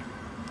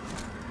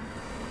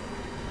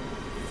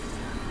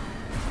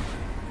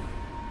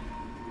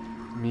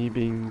 Me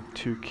being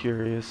too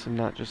curious and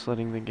not just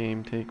letting the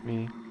game take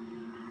me.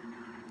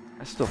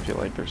 I still feel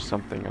like there's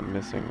something I'm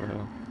missing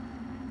though.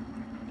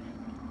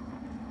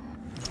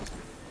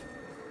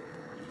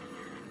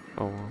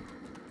 Oh well.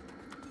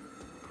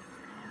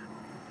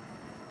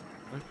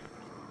 Okay.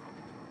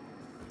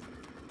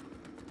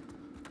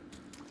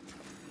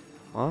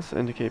 Moss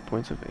indicate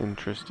points of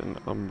interest in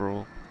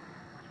Umbral.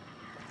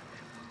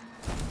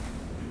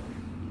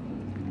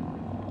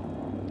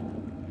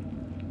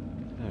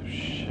 Oh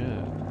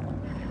shit.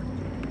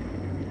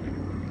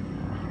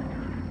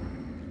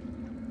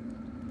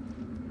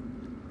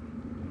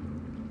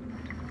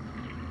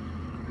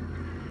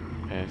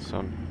 Okay, so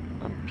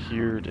I'm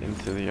peered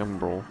into the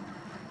Umbral.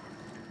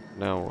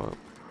 Now what?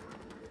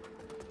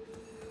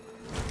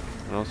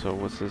 And also,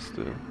 what's this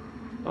do?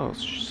 Oh,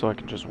 so I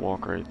can just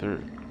walk right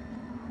through.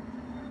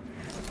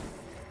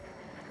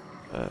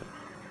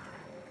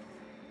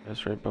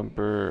 Press right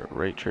bumper,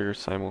 right trigger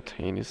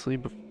simultaneously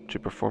to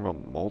perform a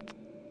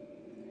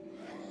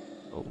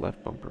Oh,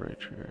 left bumper, right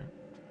trigger.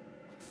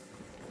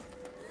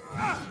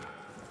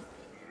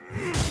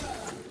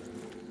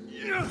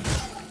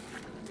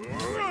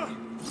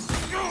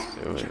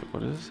 Wait, what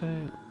does it say?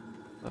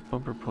 Left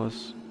bumper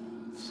plus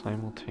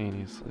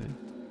simultaneously.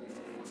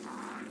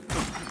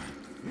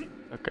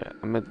 Okay,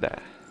 I'm at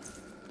that.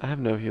 I have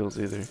no heals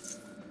either.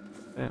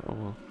 Yeah, oh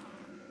well.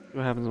 See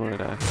what happens when I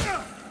die.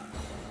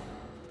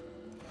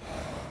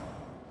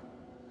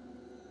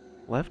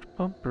 Left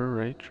bumper,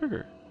 right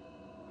trigger.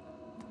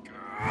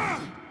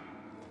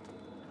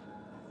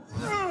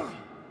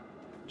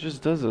 It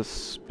just does a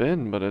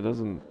spin, but it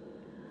doesn't.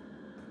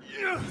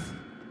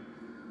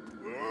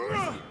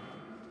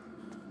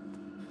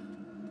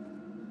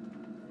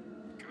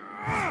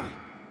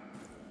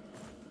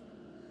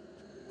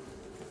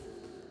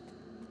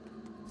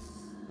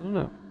 I don't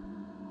know.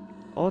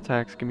 All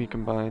attacks can be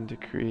combined to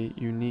create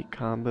unique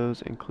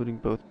combos, including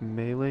both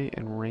melee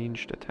and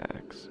ranged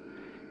attacks.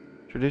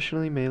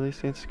 Traditionally, melee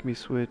stances can be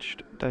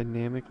switched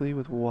dynamically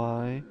with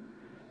Y,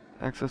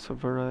 access a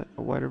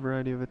wider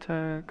variety of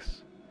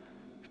attacks,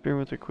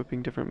 experiment with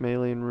equipping different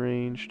melee and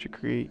range to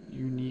create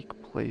unique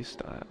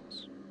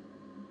playstyles.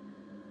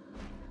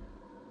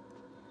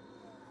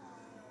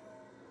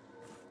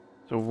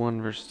 So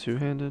one versus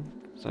two-handed?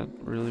 Is that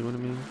really what it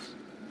means?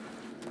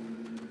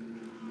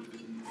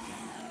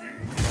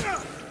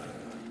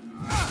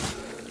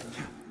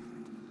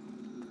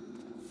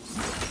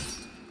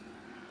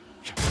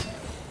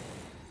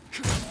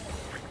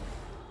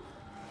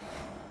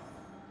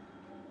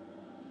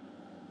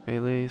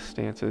 Melee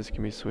stances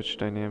can be switched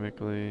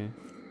dynamically.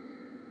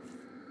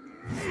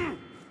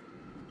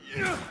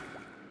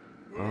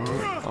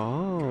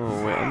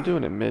 Oh, wait, I'm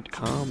doing it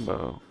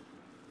mid-combo.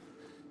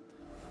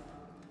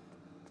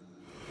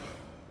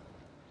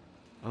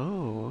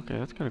 Oh, okay,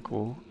 that's kind of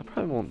cool. I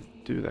probably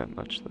won't do that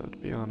much though, to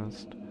be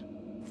honest.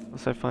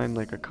 Unless I find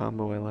like a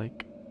combo I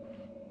like.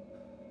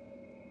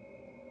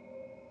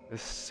 The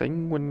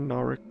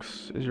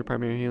Sanguinarix is your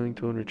primary healing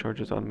tool and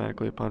recharges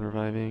automatically upon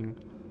reviving.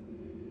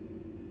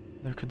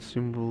 Their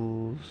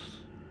consumables.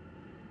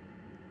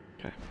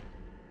 Okay.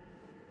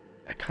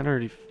 I kind of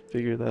already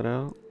figured that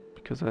out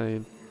because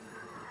I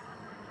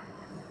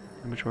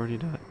pretty much already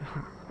done.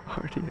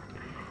 Already.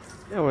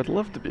 Yeah, I'd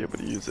love to be able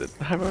to use it.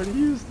 I've already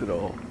used it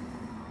all.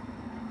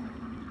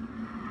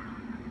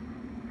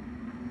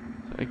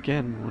 So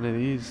again, one of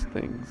these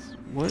things.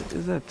 What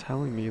is that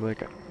telling me?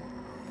 Like,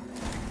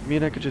 I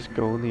mean, I could just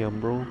go in the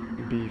Umbral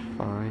and be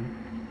fine.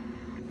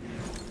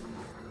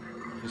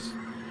 Just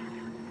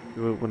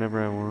do it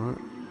whenever I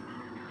want.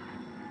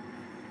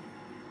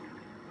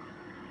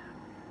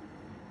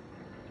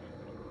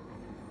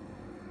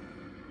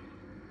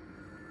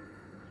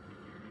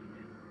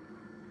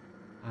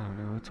 I don't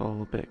know, it's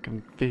all a bit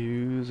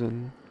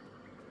confusing.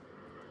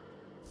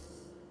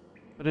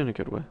 But in a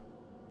good way.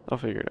 I'll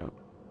figure it out.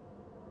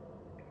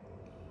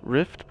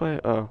 Rift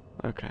by... Oh,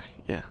 okay.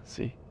 Yeah,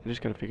 see? I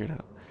just gotta figure it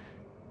out.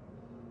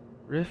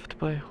 Rift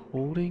by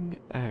holding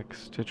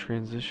X to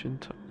transition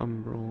to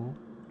Umbral.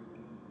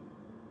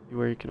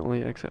 Where you can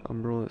only exit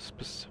Umbral at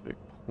specific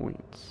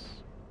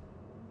points.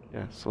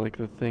 Yeah, so like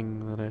the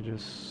thing that I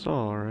just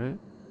saw, right?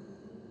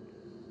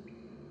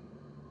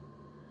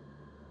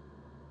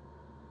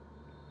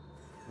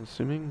 I'm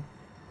assuming...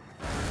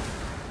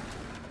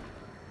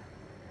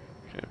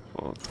 Okay,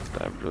 well,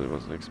 I really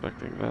wasn't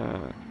expecting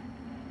that.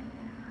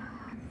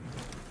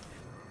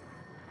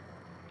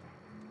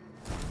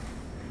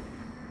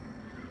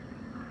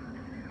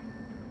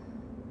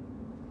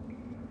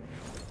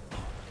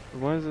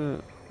 Why is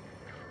it...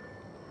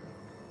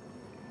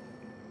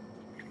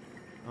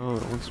 Oh,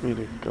 it wants me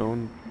to go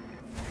and...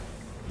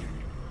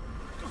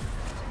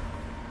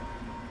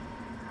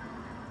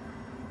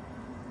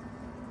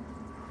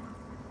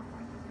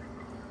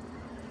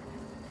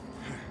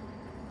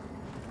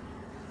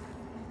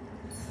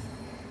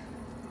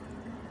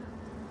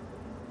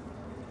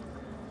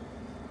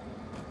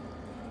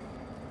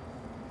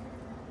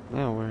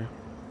 Now where?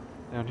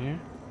 Down here?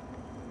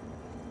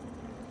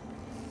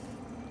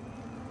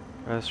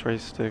 Press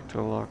right stick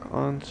to lock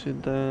onto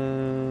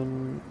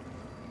them.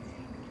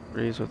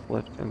 Raise with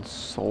left and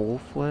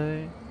soul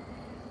flay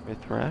with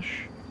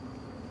thresh.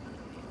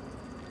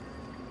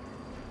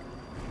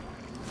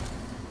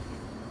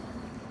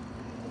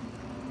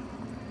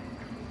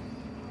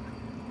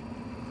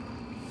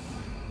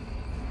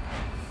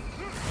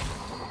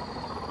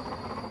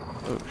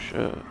 Oh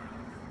shit.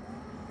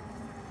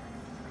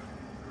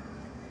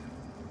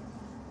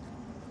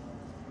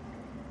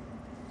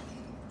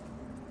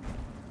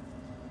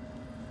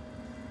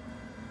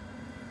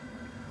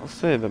 I'll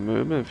say the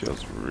movement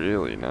feels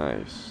really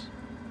nice.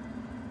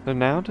 So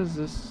now does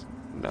this...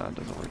 No, it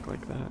doesn't work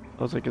like that.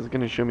 I was like, is it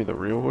gonna show me the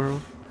real world?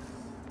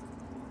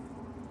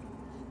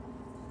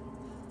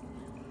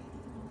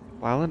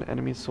 While an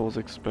enemy's soul is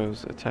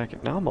exposed, attack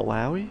it. Now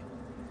Malawi?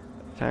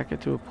 Attack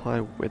it to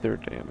apply wither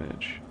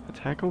damage.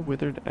 Attack a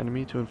withered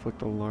enemy to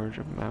inflict a large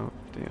amount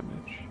of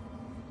damage.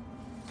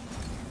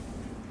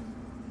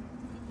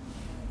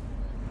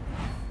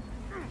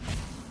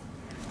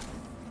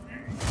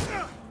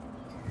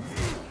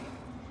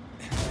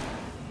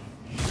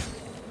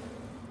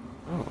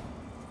 Oh.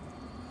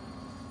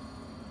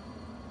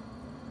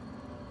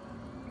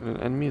 When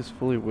an enemy is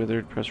fully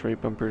withered, press right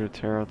bumper to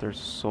tear out their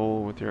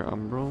soul with your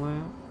Umbral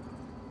lamp.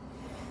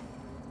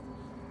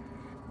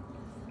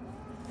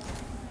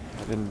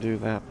 I didn't do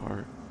that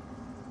part.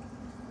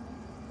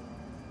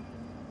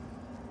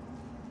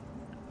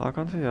 Lock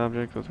onto the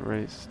object with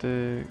right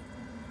stick.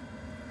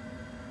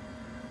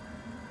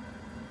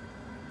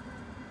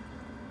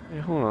 Hey,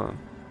 hold on.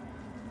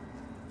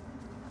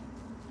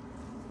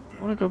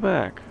 I want to go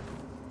back.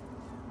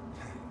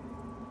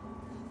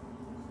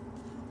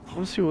 I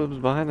want to see what was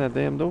behind that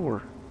damn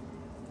door.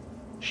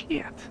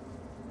 Shit.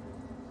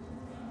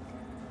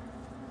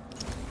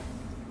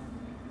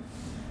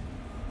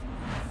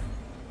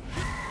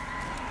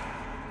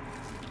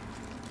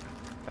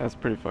 That's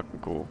pretty fucking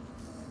cool.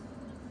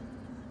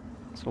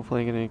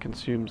 Soulflay enemy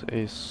consumes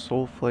a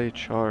Soulflay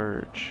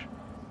charge.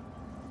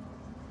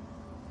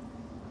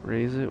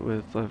 Raise it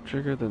with left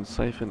trigger, then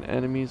siphon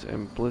enemies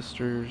and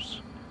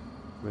blisters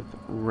with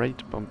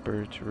right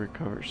bumper to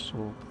recover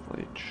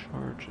Soulflay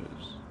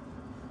charges.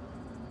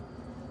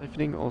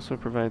 Siphoning also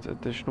provides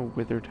additional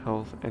withered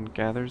health and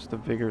gathers the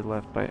vigor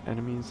left by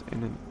enemies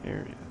in an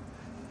area.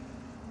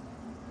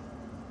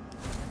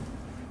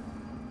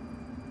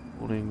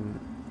 Holding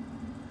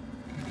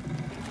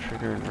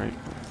trigger and right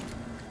bumper.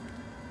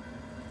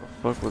 What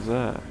the fuck was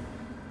that?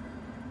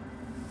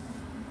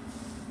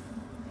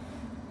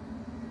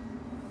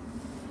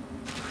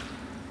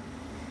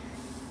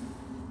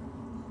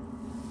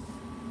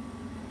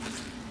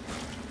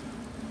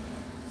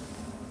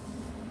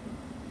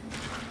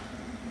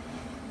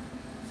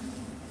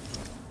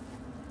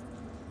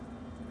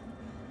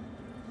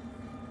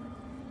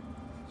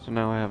 So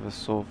now I have a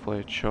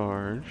Soulflay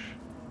charge.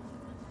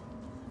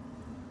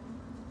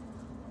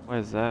 Why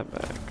is that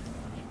back?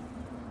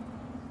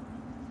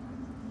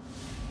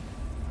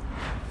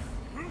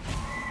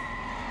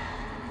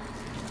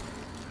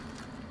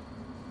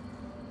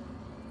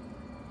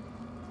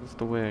 It's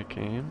the way I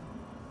came.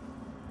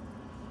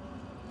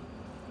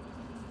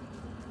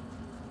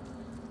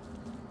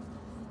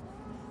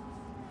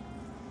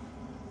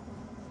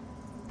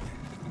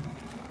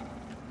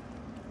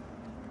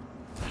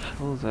 What the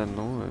hell is that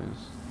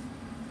noise?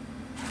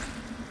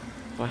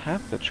 So I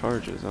have the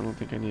charges. I don't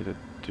think I need to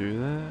do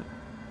that.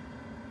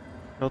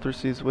 Health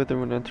receives wither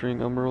when entering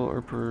Umbral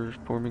or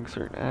performing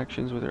certain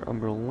actions with your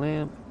Umbral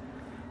lamp.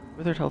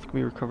 Withered health can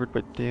be recovered by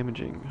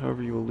damaging.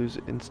 However, you will lose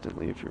it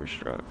instantly if you are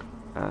struck.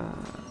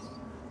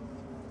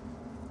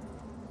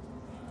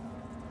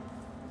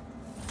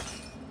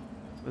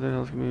 Withered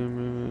health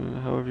can be...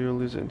 However, you will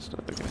lose it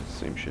instantly. Okay,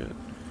 same shit.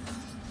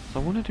 So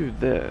I want to do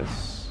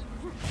this.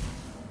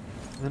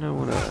 Then I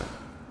want to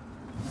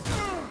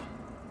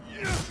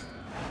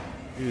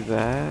do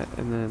that,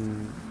 and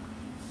then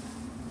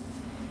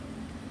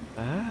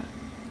that.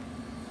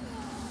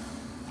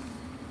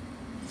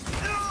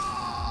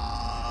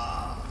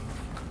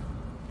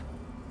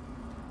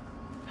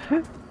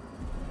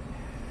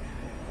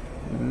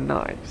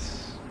 Nice.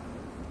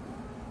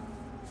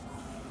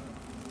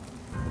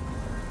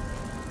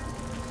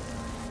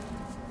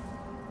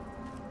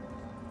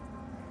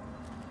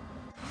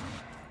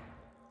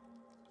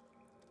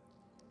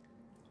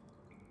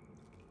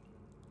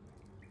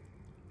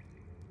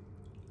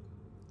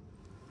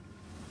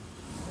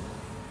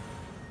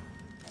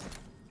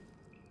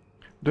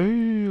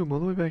 Damn, all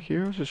the way back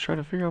here? I was just trying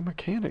to figure out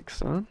mechanics,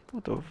 son.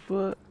 What the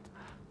fuck?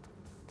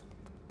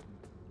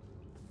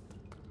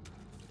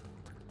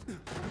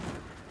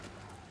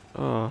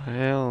 Oh,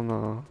 hell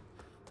no.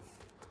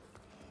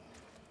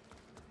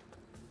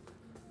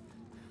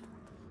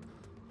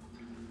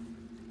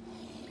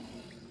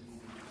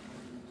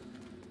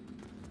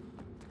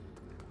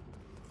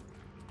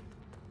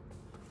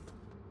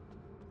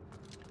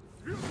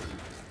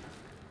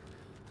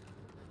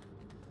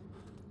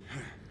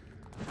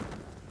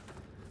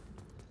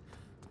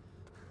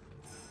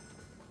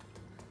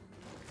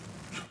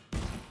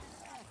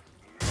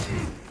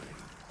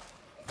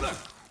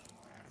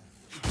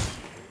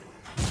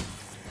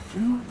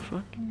 You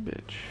fucking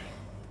bitch.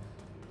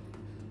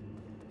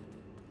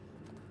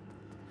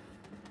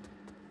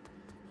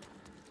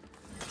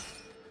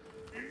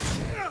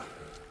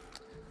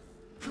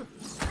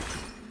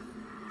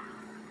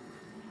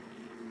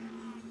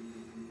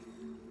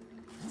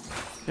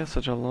 Got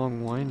such a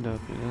long wind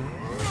up, you know?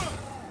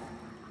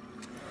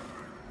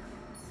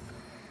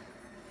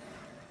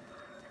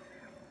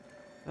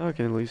 Now I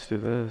can at least do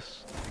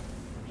this.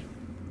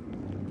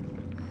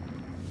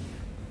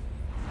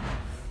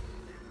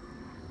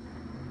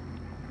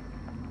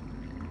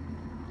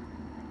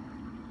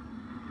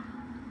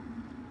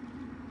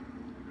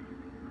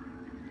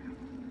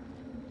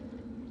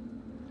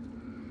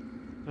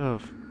 Oh,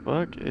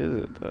 fuck is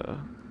it though?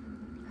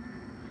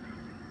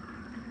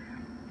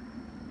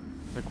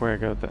 Like where I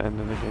go at the end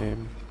of the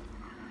game.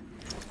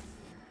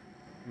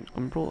 An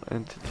umbral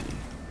entity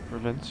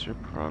prevents your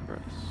progress.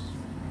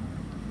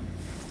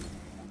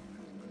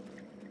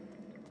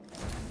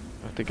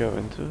 I have to go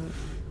into it?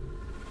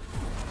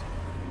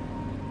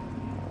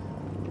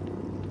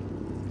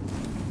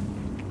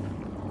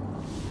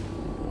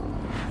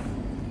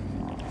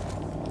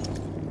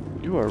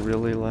 You are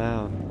really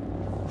loud.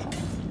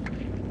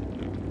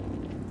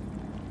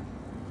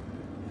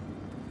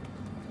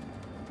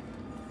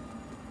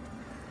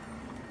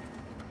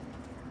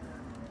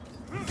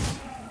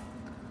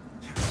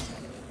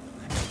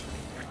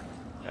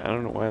 I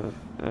don't know why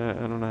I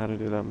don't know how to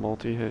do that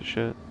multi-hit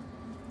shit.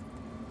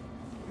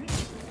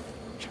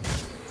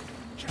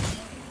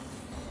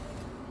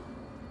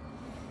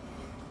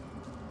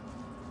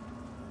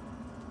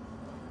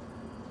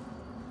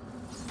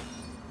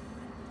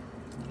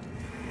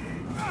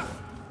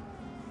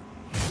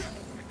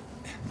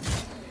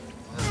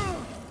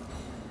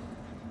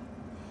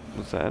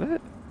 Was that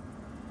it?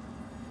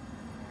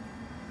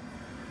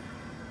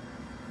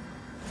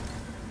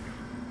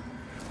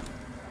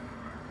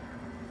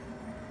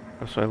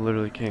 Oh, so I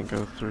literally can't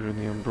go through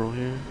the umbral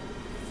here?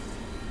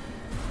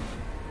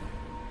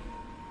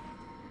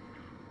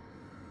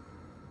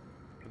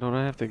 Don't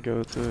I have to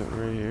go to it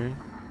right here?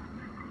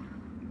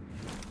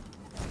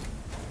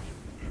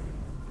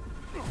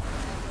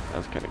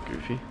 That's kind of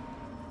goofy.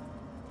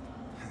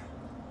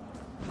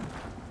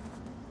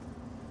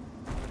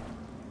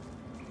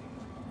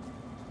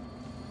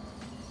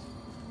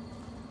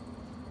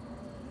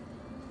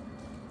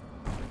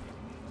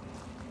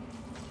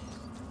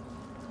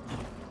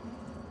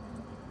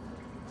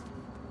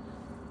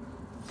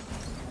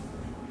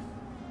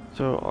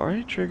 So,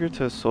 RA trigger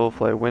to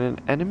Soulfly. When an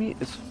enemy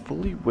is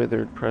fully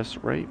withered, press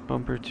right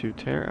bumper to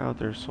tear out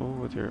their soul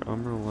with your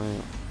umbral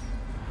lamp.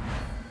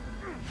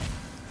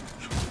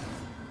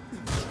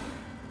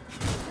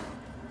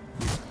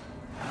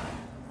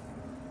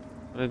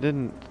 But I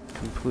didn't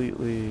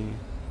completely...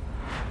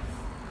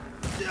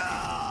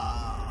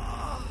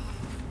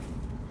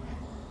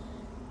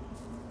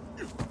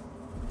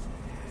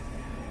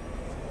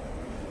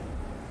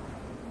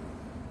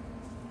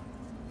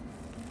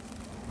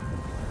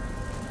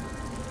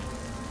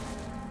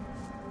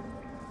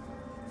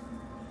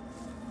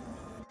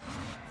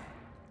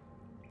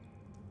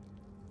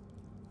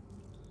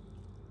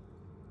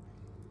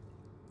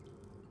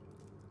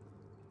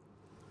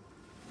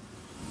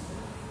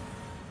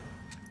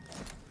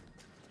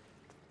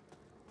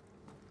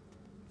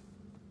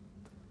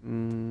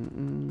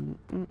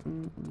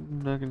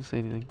 gonna say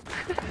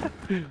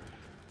anything.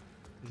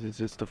 This is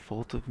just a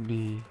fault of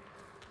me.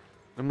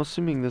 I'm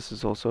assuming this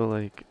is also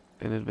like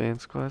an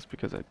advanced class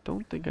because I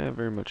don't think I have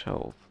very much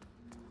health.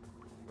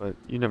 But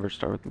you never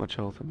start with much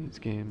health in these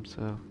games,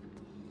 so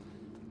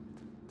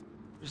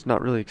just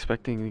not really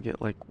expecting to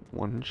get like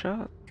one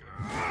shot.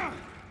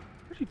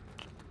 Pretty...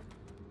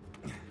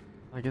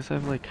 I guess I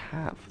have like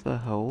half the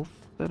health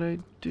that I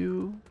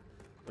do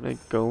when I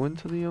go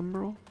into the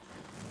Umbral.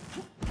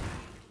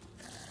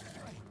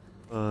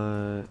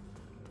 But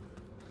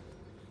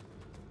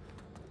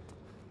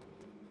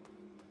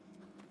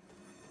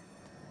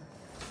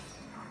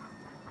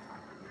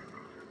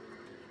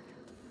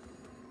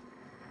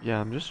yeah,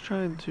 I'm just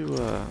trying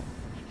to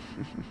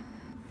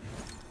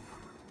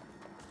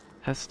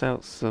test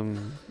out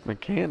some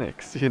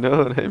mechanics, you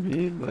know what I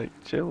mean? Like,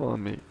 chill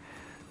on me.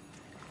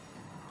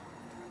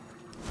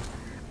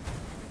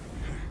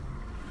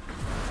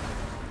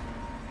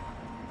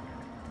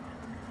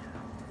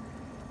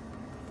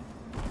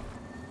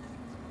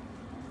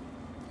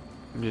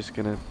 I'm just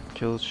gonna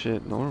kill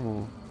shit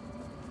normal.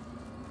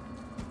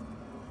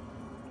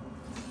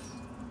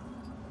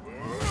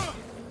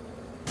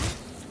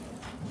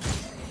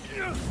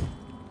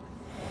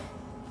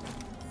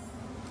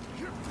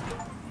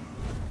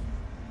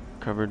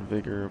 Covered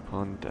vigor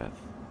upon death.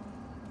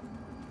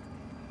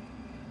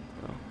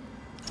 Oh,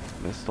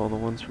 missed all the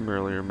ones from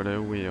earlier, but I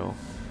will.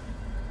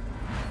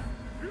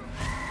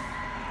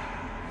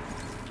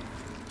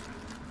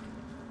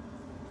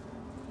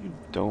 You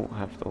don't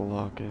have to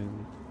lock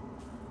in.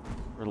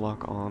 Or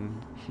lock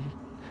on.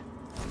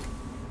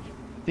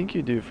 I think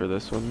you do for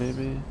this one,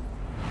 maybe?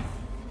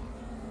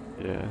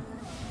 Yeah.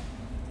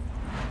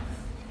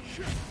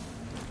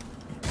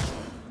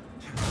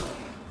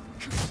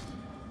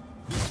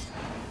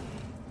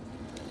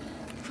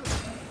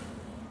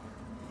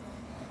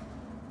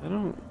 I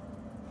don't...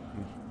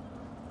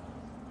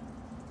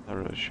 Not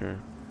really sure.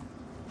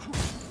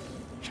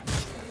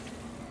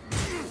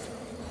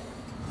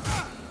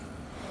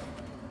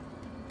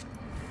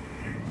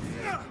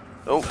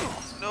 Oh,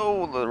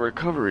 no, the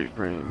recovery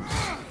frames.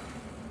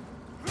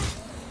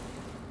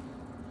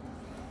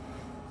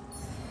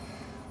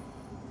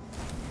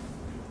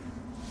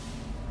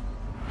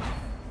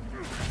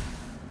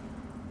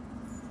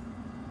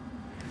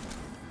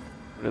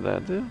 What did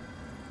that do?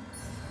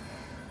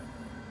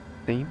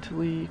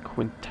 Faintly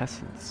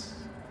quintessence.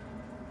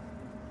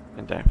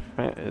 And that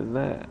fat is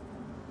that?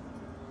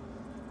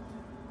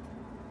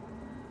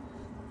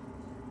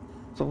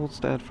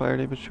 Solstat fire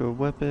damage to a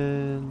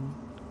weapon.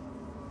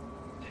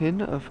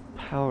 Tin of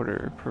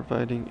powder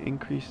providing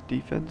increased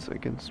defense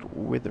against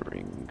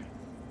withering.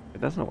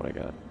 Wait, that's not what I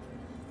got.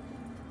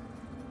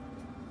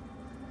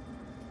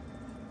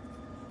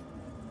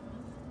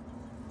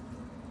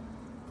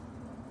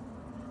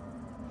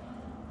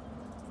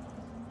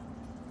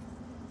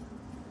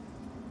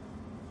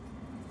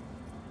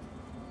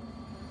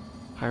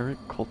 Pirate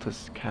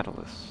Cultist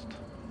Catalyst.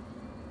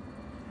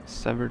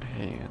 Severed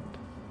hand.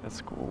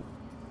 That's cool.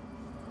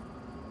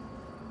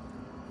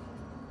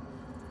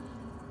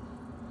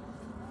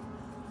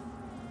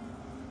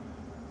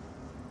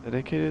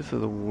 Dedicated to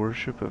the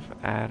worship of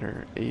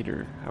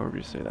Ader, however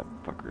you say that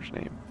fucker's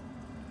name.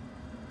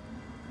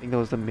 I think that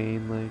was the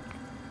main, like,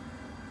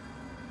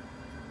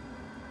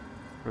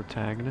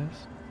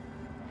 protagonist.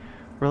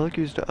 Relic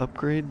used to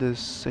upgrade the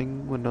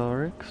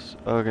Sanguinarix.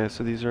 Okay,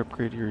 so these are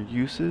upgrade your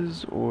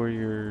uses or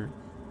your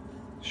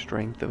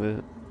strength of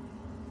it.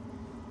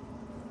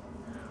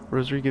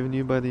 Rosary given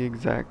you by the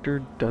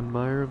Exactor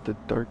Dunmire of the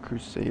Dark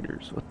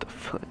Crusaders. What the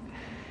fuck?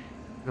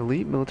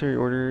 Elite military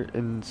order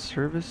in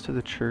service to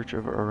the Church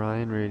of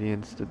Orion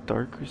Radiance, the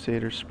Dark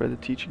Crusaders spread the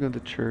teaching of the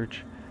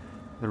Church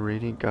and the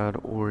Radiant God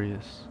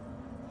Aureus.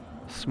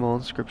 A small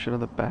inscription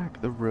on the back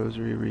of the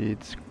rosary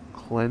reads,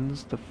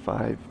 "Cleanse the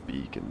 5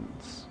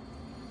 beacons."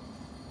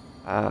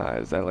 Ah,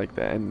 is that like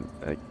the end?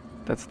 Like,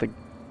 that's the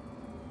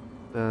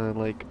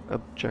like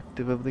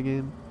objective of the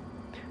game?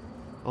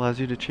 Allows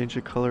you to change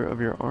the color of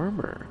your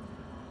armor.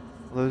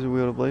 Those who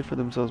wield a blade for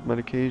themselves might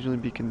occasionally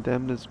be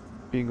condemned as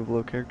being of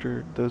low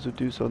character. Those who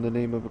do so in the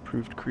name of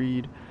approved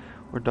creed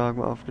or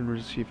dogma often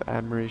receive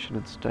admiration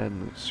instead,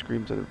 and the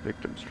screams of the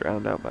victims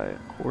drowned out by a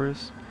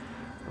chorus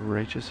of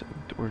righteous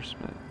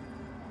endorsement.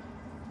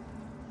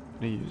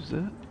 Can I use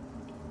it?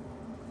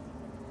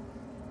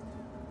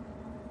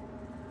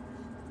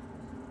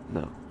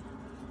 No.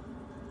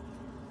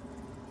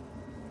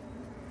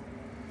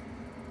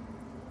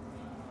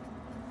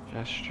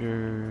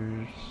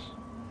 Gestures.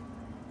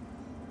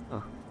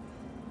 Huh.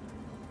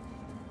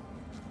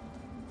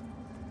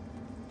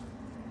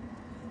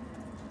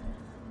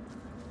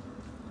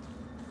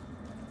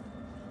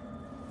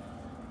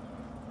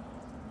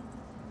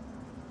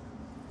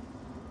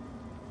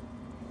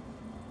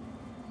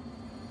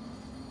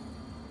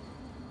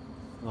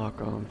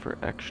 Lock on for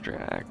extra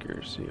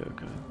accuracy,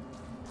 okay.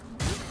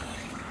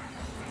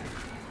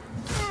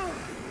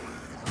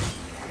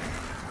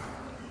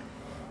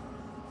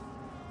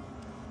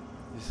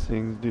 These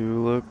things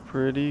do look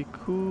pretty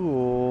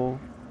cool.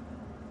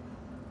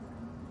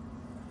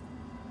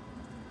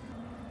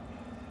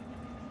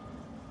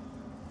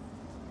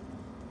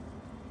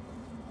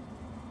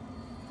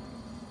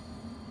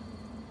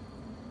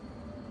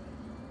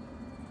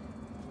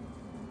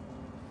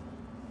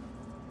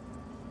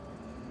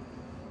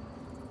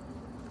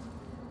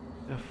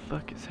 The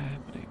fuck is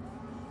happening?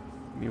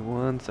 Give me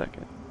 1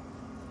 second.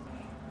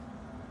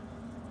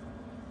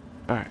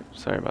 Alright,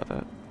 sorry about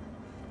that.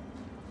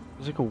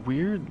 There's like a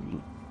weird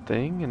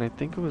thing, and I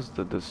think it was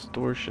the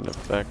distortion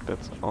effect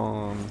that's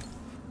on.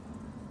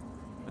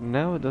 But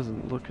now it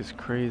doesn't look as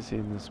crazy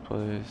in this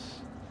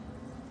place.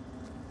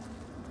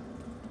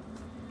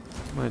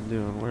 What am I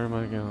doing? Where am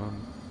I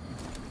going?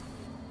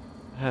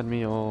 Had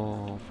me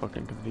all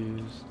fucking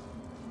confused.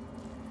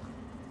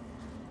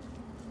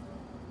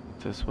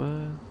 This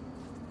way?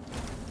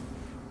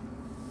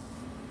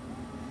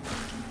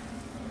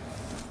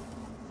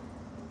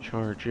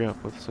 Charge you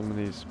up with some of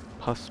these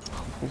pus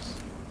bubbles.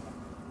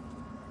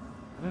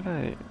 How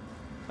did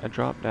I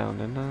dropped down,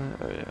 didn't I?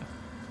 Oh yeah.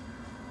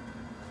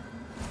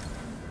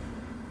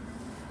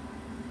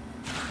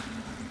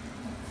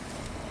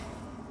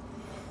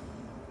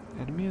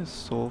 Enemy is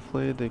Soul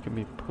Flade. They can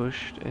be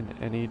pushed in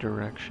any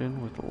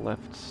direction with the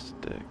left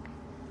stick.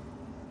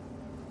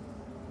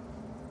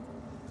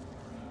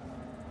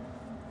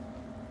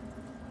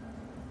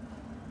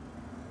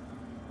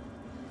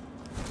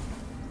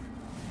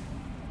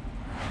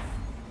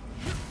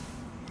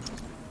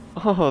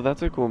 Oh,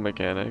 that's a cool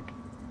mechanic.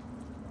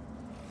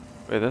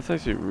 Wait, that's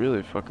actually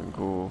really fucking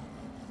cool.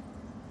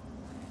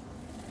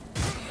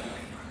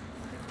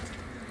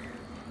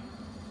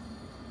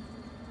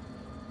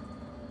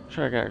 I'm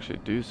sure I can actually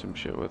do some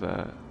shit with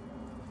that.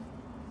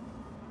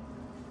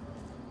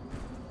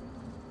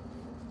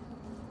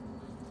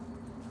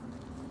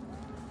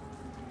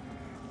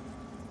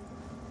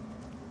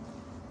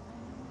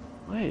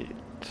 Might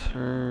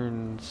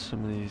turn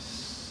some of these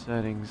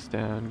settings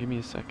down. Give me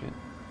a second.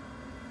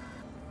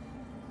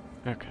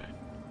 Okay.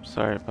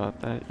 Sorry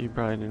about that. You're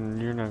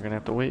not gonna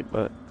have to wait,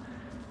 but...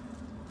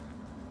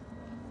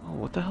 Oh,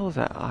 what the hell is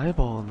that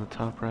eyeball on the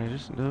top right? I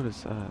just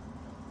noticed that.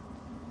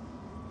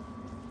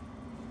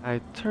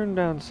 I turned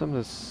down some of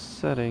the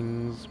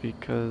settings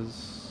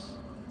because...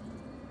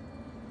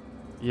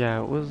 Yeah,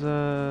 it was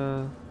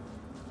kind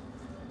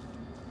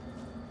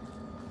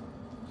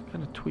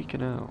of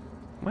tweaking out.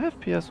 My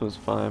FPS was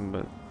fine,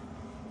 but...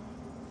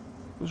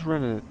 I was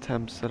running at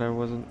temps that I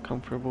wasn't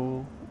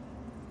comfortable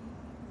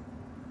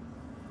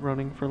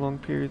running for long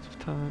periods of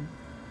time.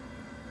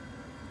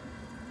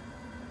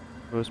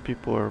 Most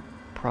people are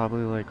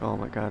probably like, oh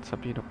my god,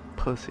 stop being a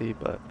pussy,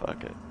 but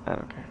fuck it, I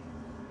don't care.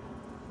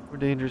 More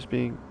dangerous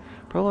being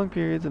prolonged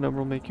periods, the number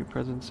will make your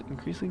presence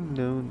increasingly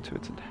known to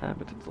its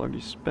inhabitants. The longer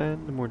you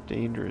spend, the more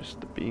dangerous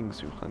the beings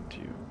who hunt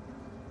you.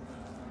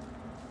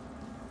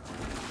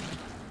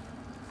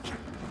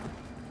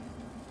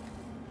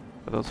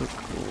 But those look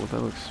cool,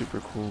 that looks super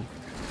cool.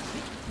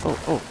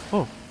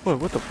 Oh,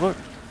 what the fuck?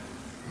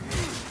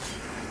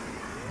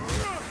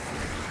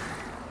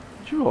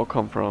 Where'd you all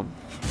come from?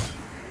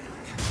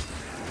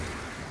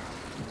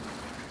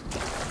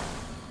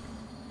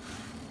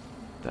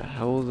 The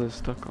hell is this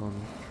stuck on?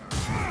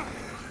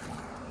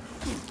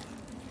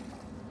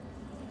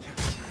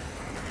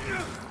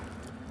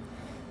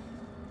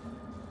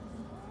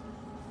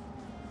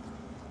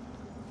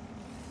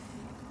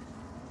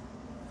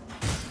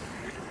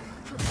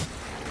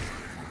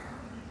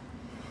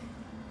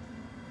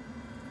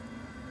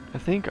 I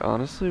think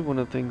honestly one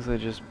of the things I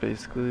just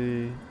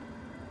basically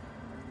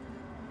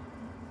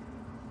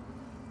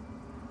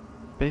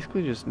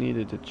just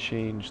needed to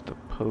change the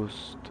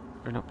post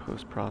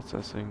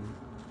processing.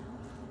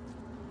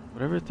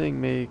 Whatever thing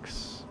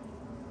makes...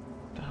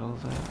 What the hell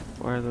is that?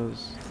 Why are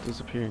those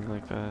disappearing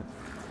like that?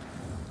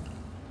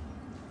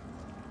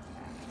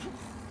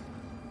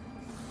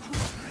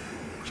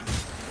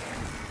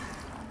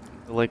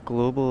 Like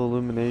global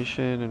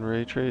illumination and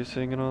ray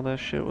tracing and all that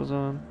shit was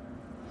on.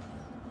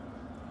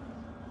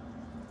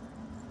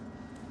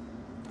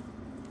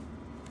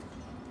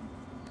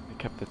 They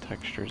kept the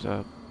textures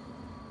up.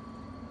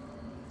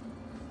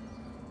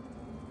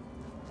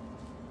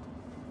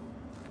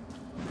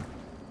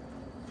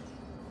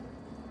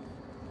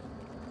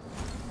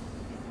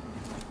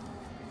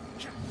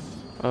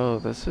 Oh,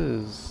 this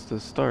is the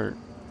start.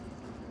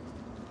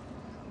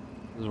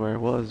 This is where it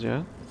was,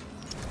 yeah?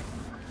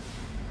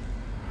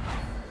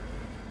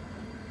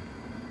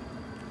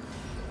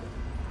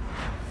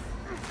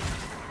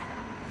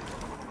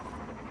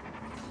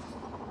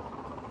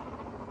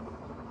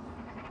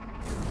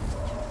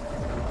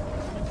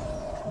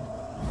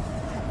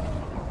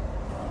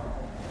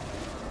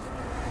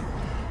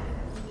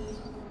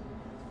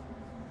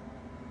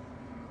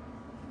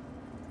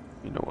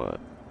 You know what?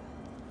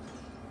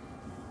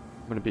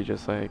 I'm gonna be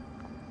just like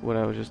what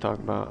I was just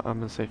talking about. I'm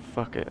gonna say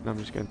fuck it, and I'm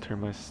just gonna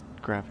turn my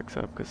graphics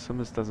up because some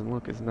of this doesn't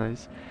look as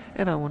nice,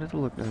 and I want it to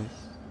look nice.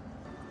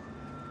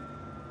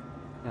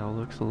 Now it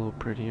looks a little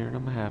prettier, and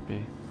I'm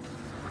happy.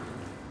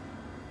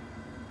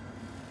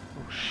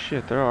 Oh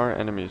shit, there are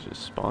enemies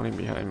just spawning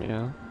behind me,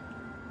 huh?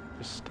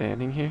 Just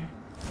standing here?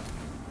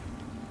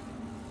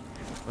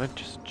 Do I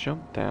just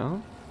jump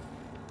down?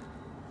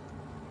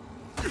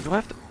 Do I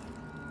have to...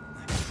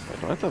 Wait,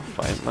 do I have to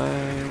fight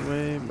my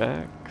way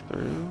back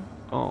through?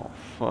 Oh,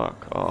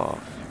 fuck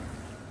off.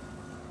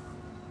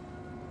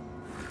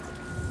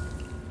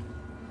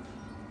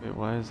 Wait,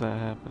 why is that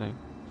happening?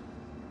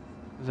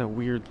 There's that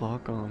weird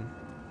lock on.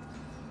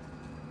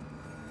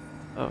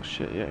 Oh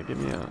shit, yeah, get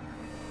me out.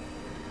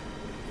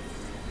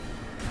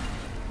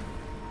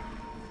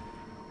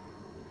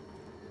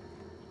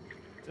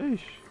 Eesh.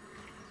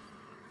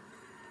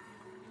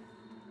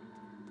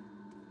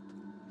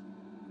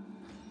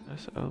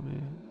 That's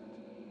man.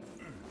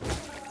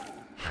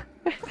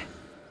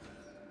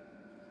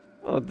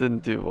 Well, it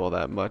didn't do all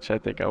that much. I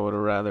think I would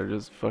have rather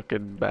just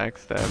fucking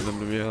backstabbed him,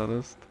 to be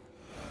honest.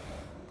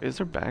 Is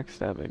there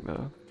backstabbing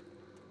though?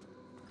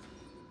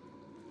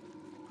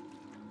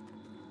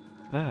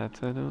 That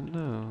I don't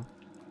know.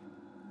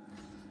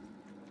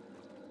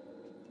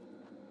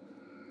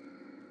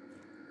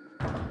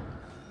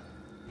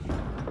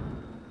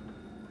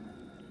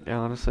 Yeah,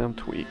 honestly, I'm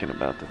tweaking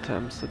about the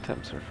temps. The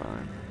temps are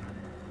fine.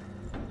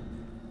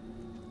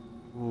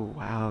 Ooh,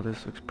 wow,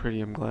 this looks pretty.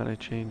 I'm glad I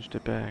changed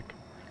it back.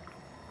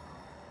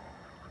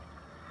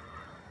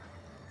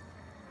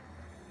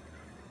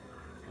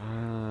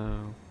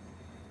 Wow.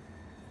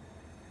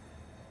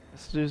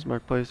 This is my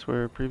place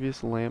where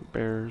previous lamp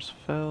bearers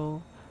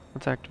fell.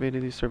 Once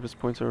activated, these service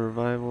points are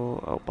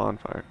revival. Oh,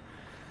 bonfire.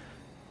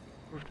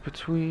 Moved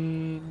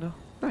between.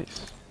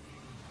 Nice.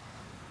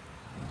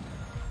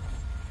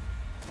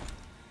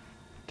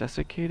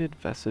 Desiccated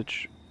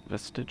vestige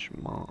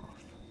moth.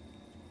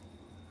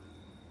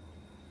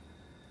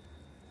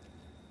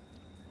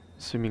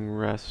 Assuming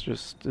rest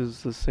just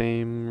is the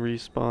same,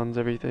 respawns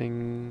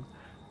everything.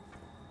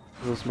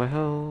 Heals my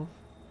health.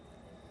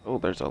 Oh,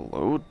 there's a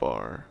load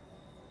bar.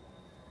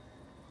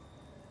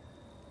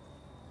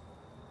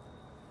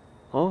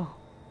 Huh?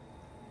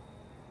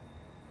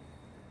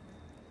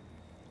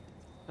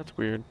 That's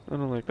weird. I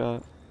don't like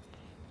that.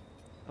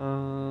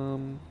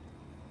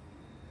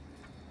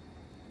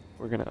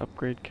 We're gonna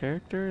upgrade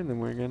character and then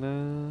we're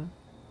gonna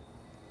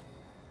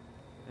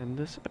end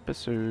this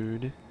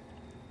episode.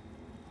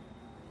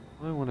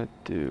 What do I want to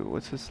do?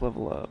 What's this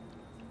level up?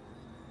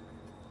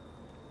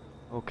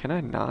 Oh, can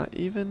I not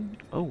even?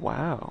 Oh,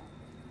 wow.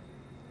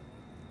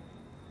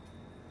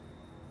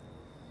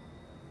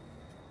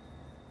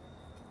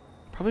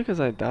 Probably because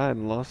I died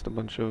and lost a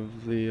bunch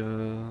of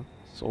the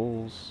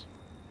souls.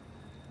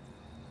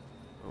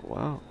 Oh,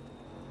 wow.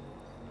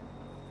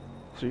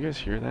 So you guys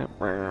hear that?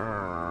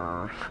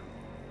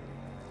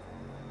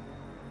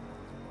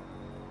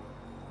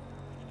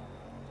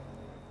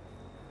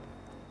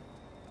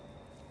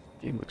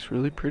 Game looks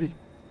really pretty.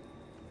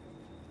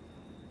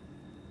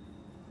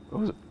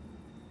 What was it?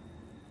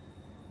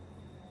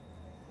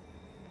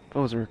 If I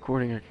wasn't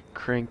recording, I could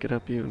crank it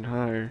up even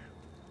higher,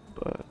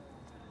 but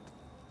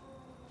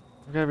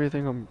I got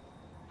everything on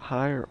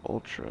high or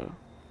ultra,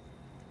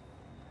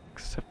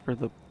 except for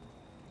the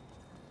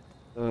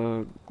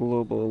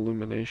global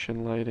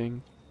illumination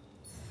lighting.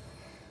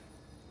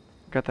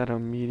 Got that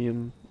on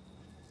medium,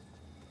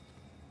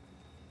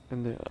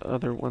 and the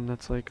other one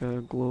that's like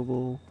a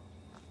global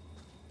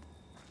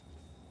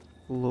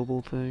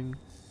thing.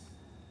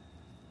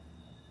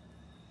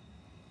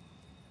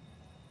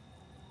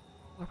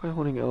 Block by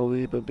holding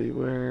LB, but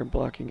beware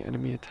blocking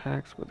enemy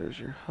attacks where there's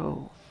your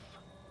health.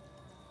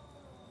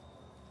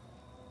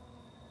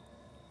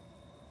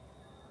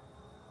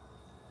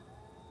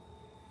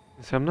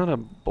 See, I'm not a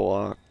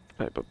block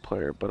type of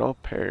player, but I'll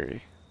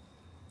parry.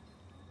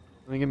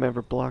 I think I'm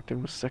ever blocked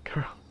in with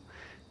Sekiro.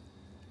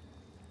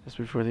 Just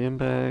before the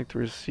impact,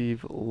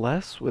 receive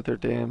less wither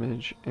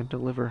damage and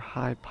deliver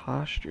high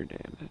posture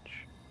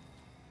damage.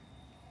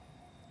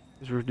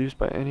 Is reduced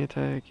by any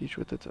attack, each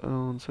with its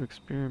own, so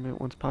experiment.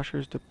 Once posture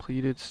is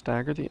depleted,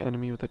 stagger the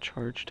enemy with a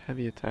charged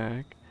heavy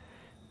attack,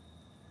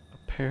 a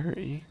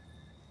parry,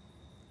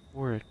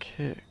 or a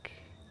kick.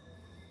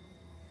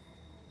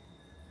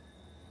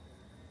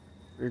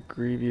 Or a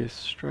grievous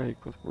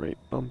strike with right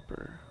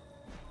bumper.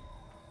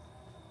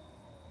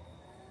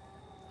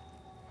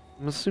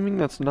 I'm assuming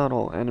that's not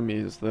all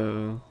enemies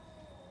though.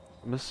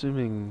 I'm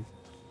assuming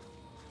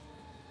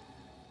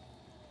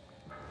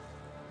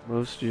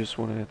most just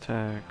want to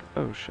attack.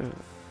 Oh shit.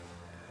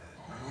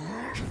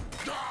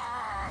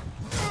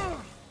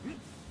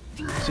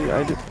 See,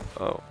 I do.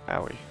 Oh,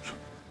 owie.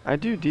 I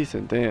do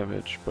decent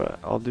damage, but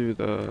I'll do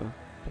the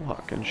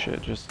block and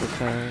shit just to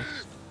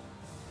test.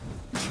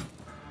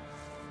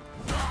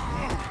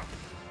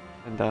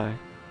 And die.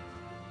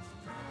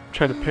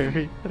 Try to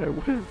parry, and I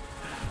win.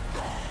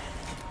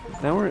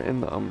 Now we're in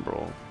the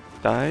Umbral.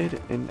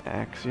 Died in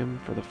Axiom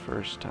for the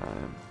first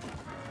time.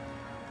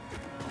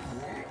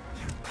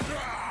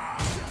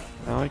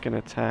 Now I can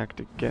attack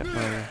to get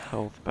my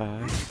health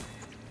back.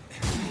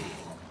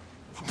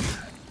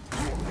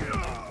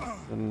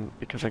 And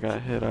because I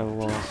got hit, I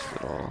lost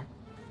it all.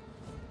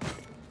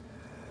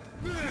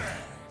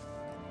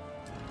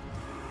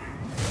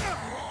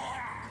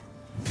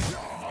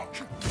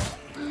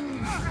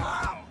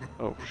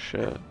 Oh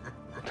shit.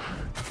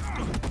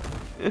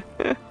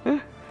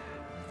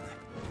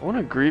 I want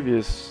to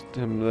Grievous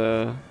him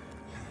the.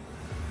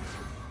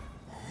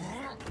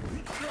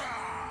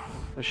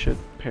 I should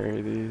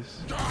parry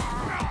these.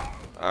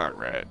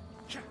 Alright.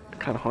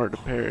 Kind of hard to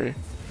parry.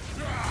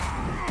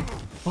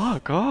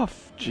 Fuck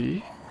off,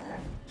 G.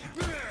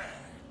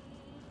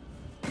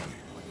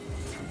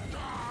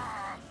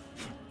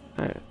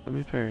 Alright, let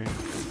me parry.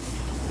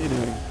 What are you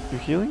doing? You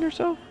healing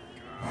yourself?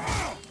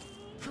 Oh,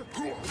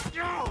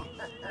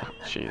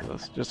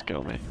 Jesus, just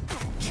kill me.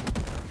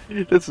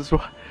 This is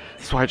why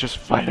I just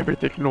fight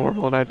everything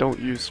normal and I don't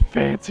use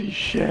fancy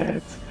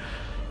shit.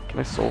 Can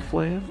I soul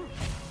flay him?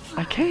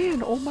 I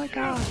can! Oh my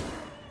god!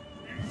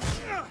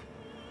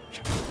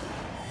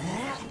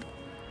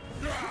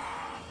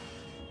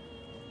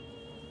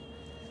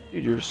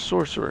 Dude, you're a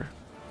sorcerer.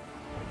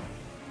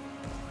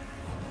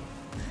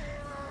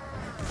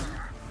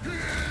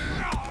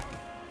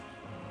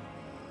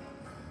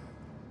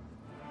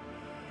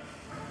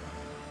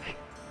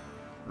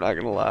 I'm not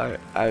gonna lie,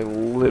 I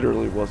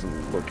literally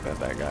wasn't looking at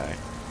that guy.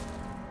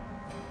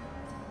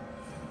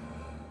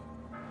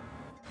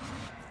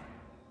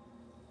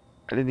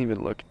 I didn't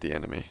even look at the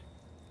enemy.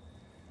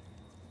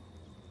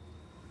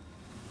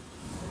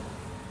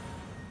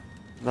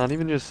 Not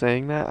even just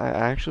saying that, I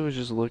actually was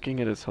just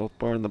looking at his health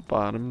bar in the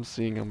bottom,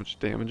 seeing how much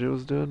damage it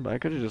was doing, but I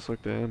could have just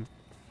looked at him.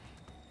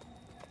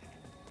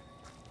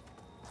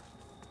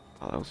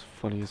 Oh, that was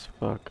funny as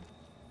fuck.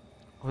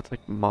 Oh, it's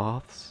like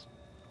moths?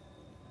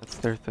 That's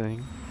their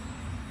thing.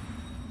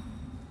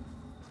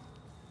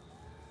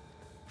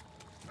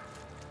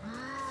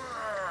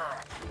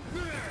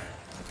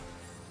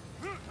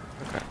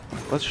 Okay,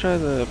 let's try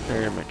the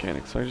parry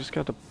mechanic. So I just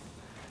got to...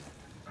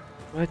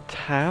 Do I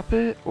tap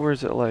it, or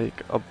is it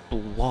like a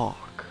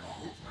block?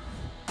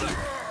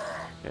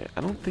 Okay,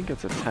 I don't think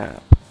it's a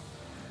tap.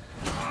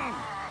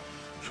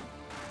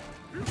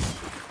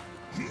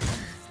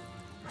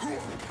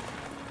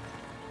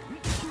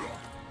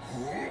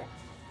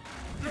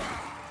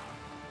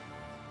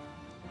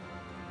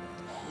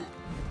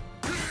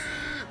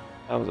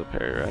 That was a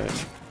parry,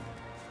 right?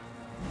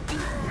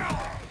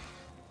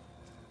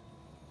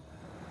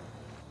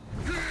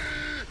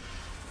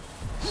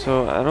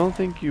 So I don't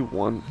think you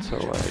want to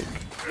like...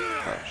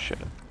 Oh shit.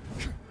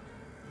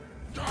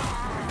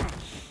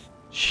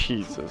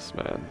 Jesus,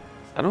 man.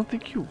 I don't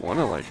think you want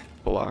to like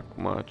block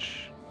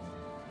much.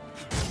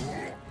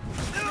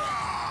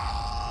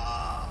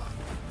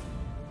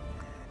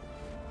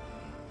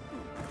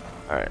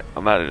 Alright,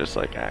 I'm about to just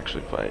like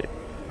actually fight.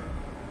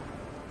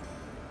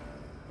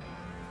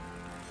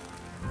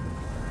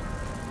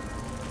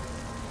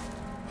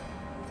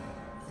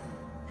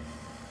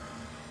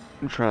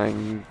 I'm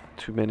trying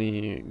too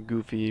many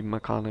goofy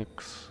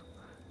mechanics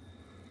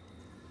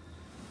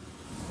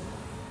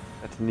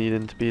that's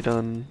needing to be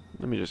done.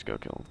 Let me just go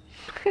kill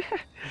him.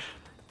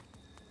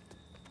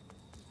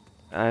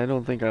 I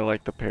don't think I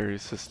like the parry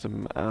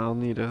system. I'll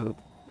need a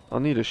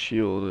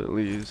shield at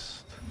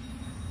least.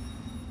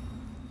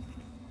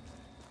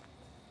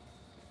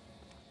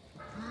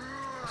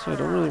 So I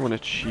don't really want to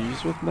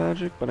cheese with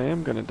magic, but I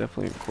am gonna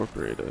definitely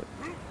incorporate it.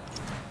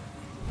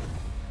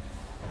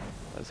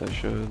 As I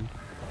should.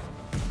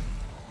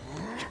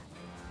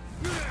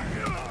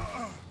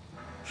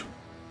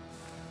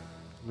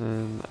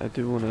 Then I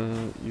do want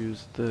to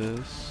use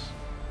this.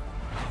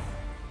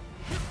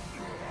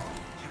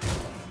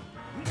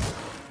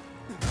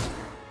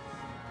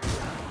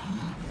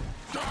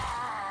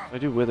 I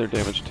do wither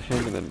damage to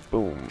him and then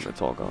boom,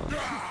 it's all gone.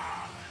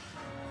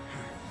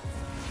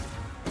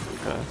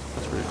 Okay,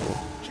 that's pretty cool.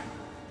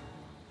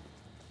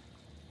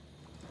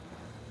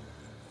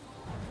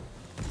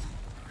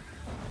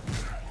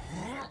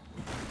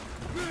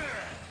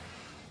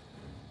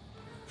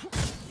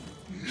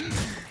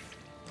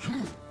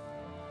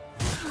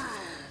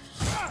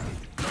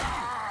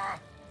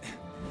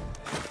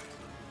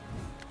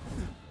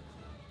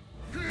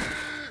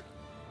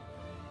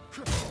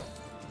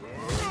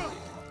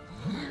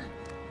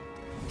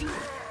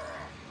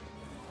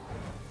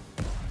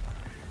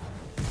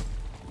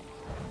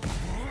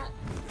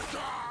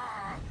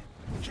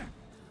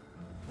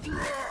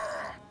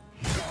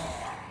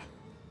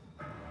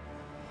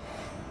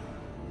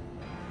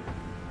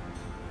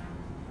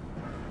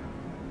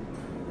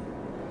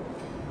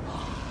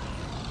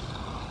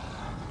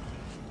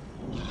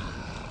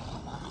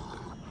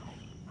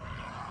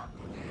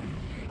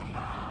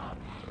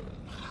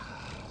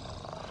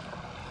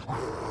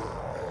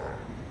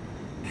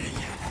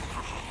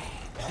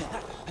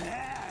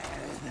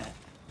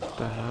 What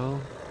the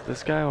hell?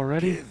 This guy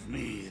already? Give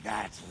me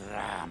that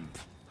lamp.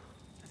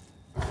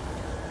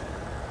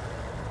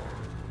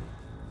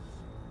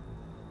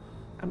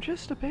 I'm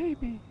just a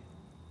baby.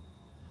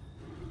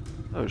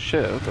 Oh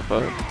shit, what the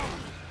fuck?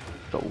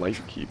 The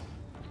Lightkeep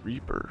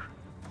Reaper.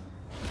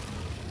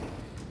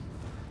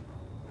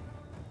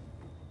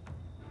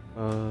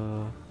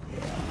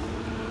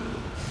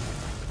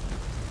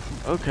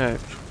 Okay.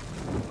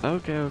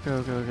 Okay. I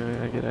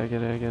get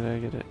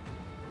it.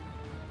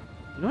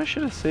 You know, I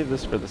should have saved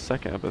this for the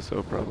second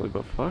episode probably,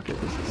 but fuck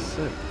it, this is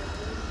sick.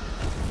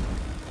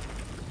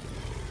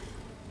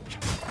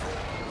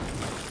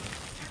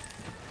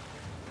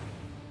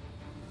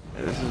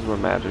 Yeah, this is where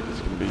magic is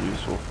going to be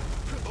useful.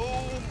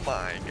 Oh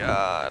my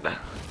god. I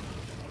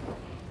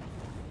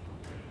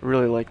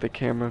really like the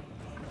camera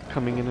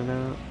coming in and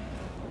out.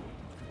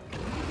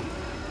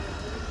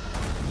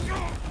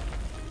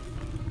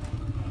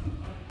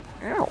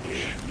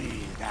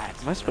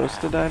 Am I supposed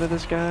to die to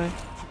this guy?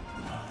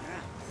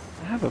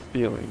 I have a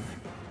feeling.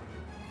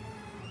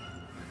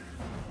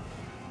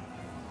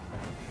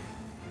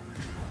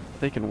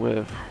 They can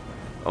whiff.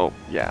 Oh,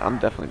 yeah, I'm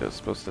definitely just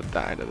supposed to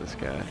die to this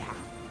guy.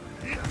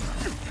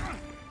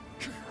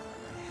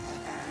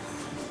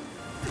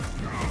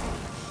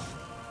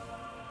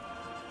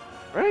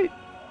 Right?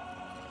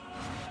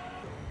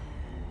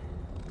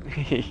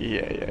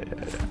 Yeah.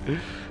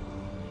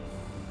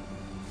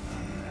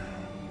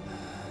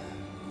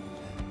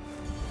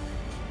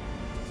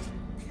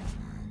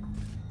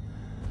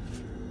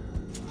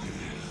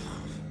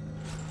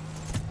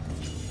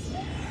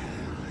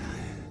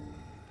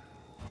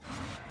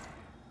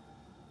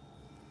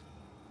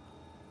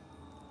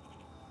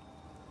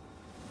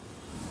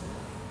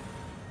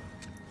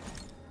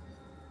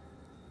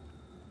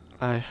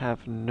 I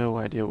have no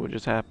idea what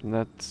just happened.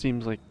 That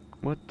seems like...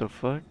 What the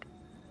fuck?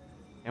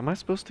 Am I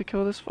supposed to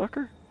kill this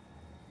fucker?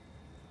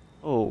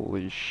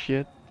 Holy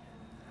shit.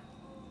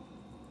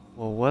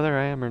 Well, whether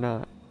I am or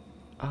not,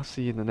 I'll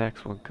see you in the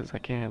next one, because I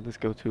can't have this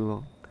go too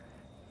long.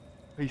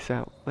 Peace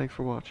out. Thanks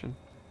for watching.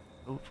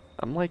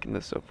 I'm liking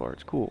this so far.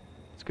 It's cool.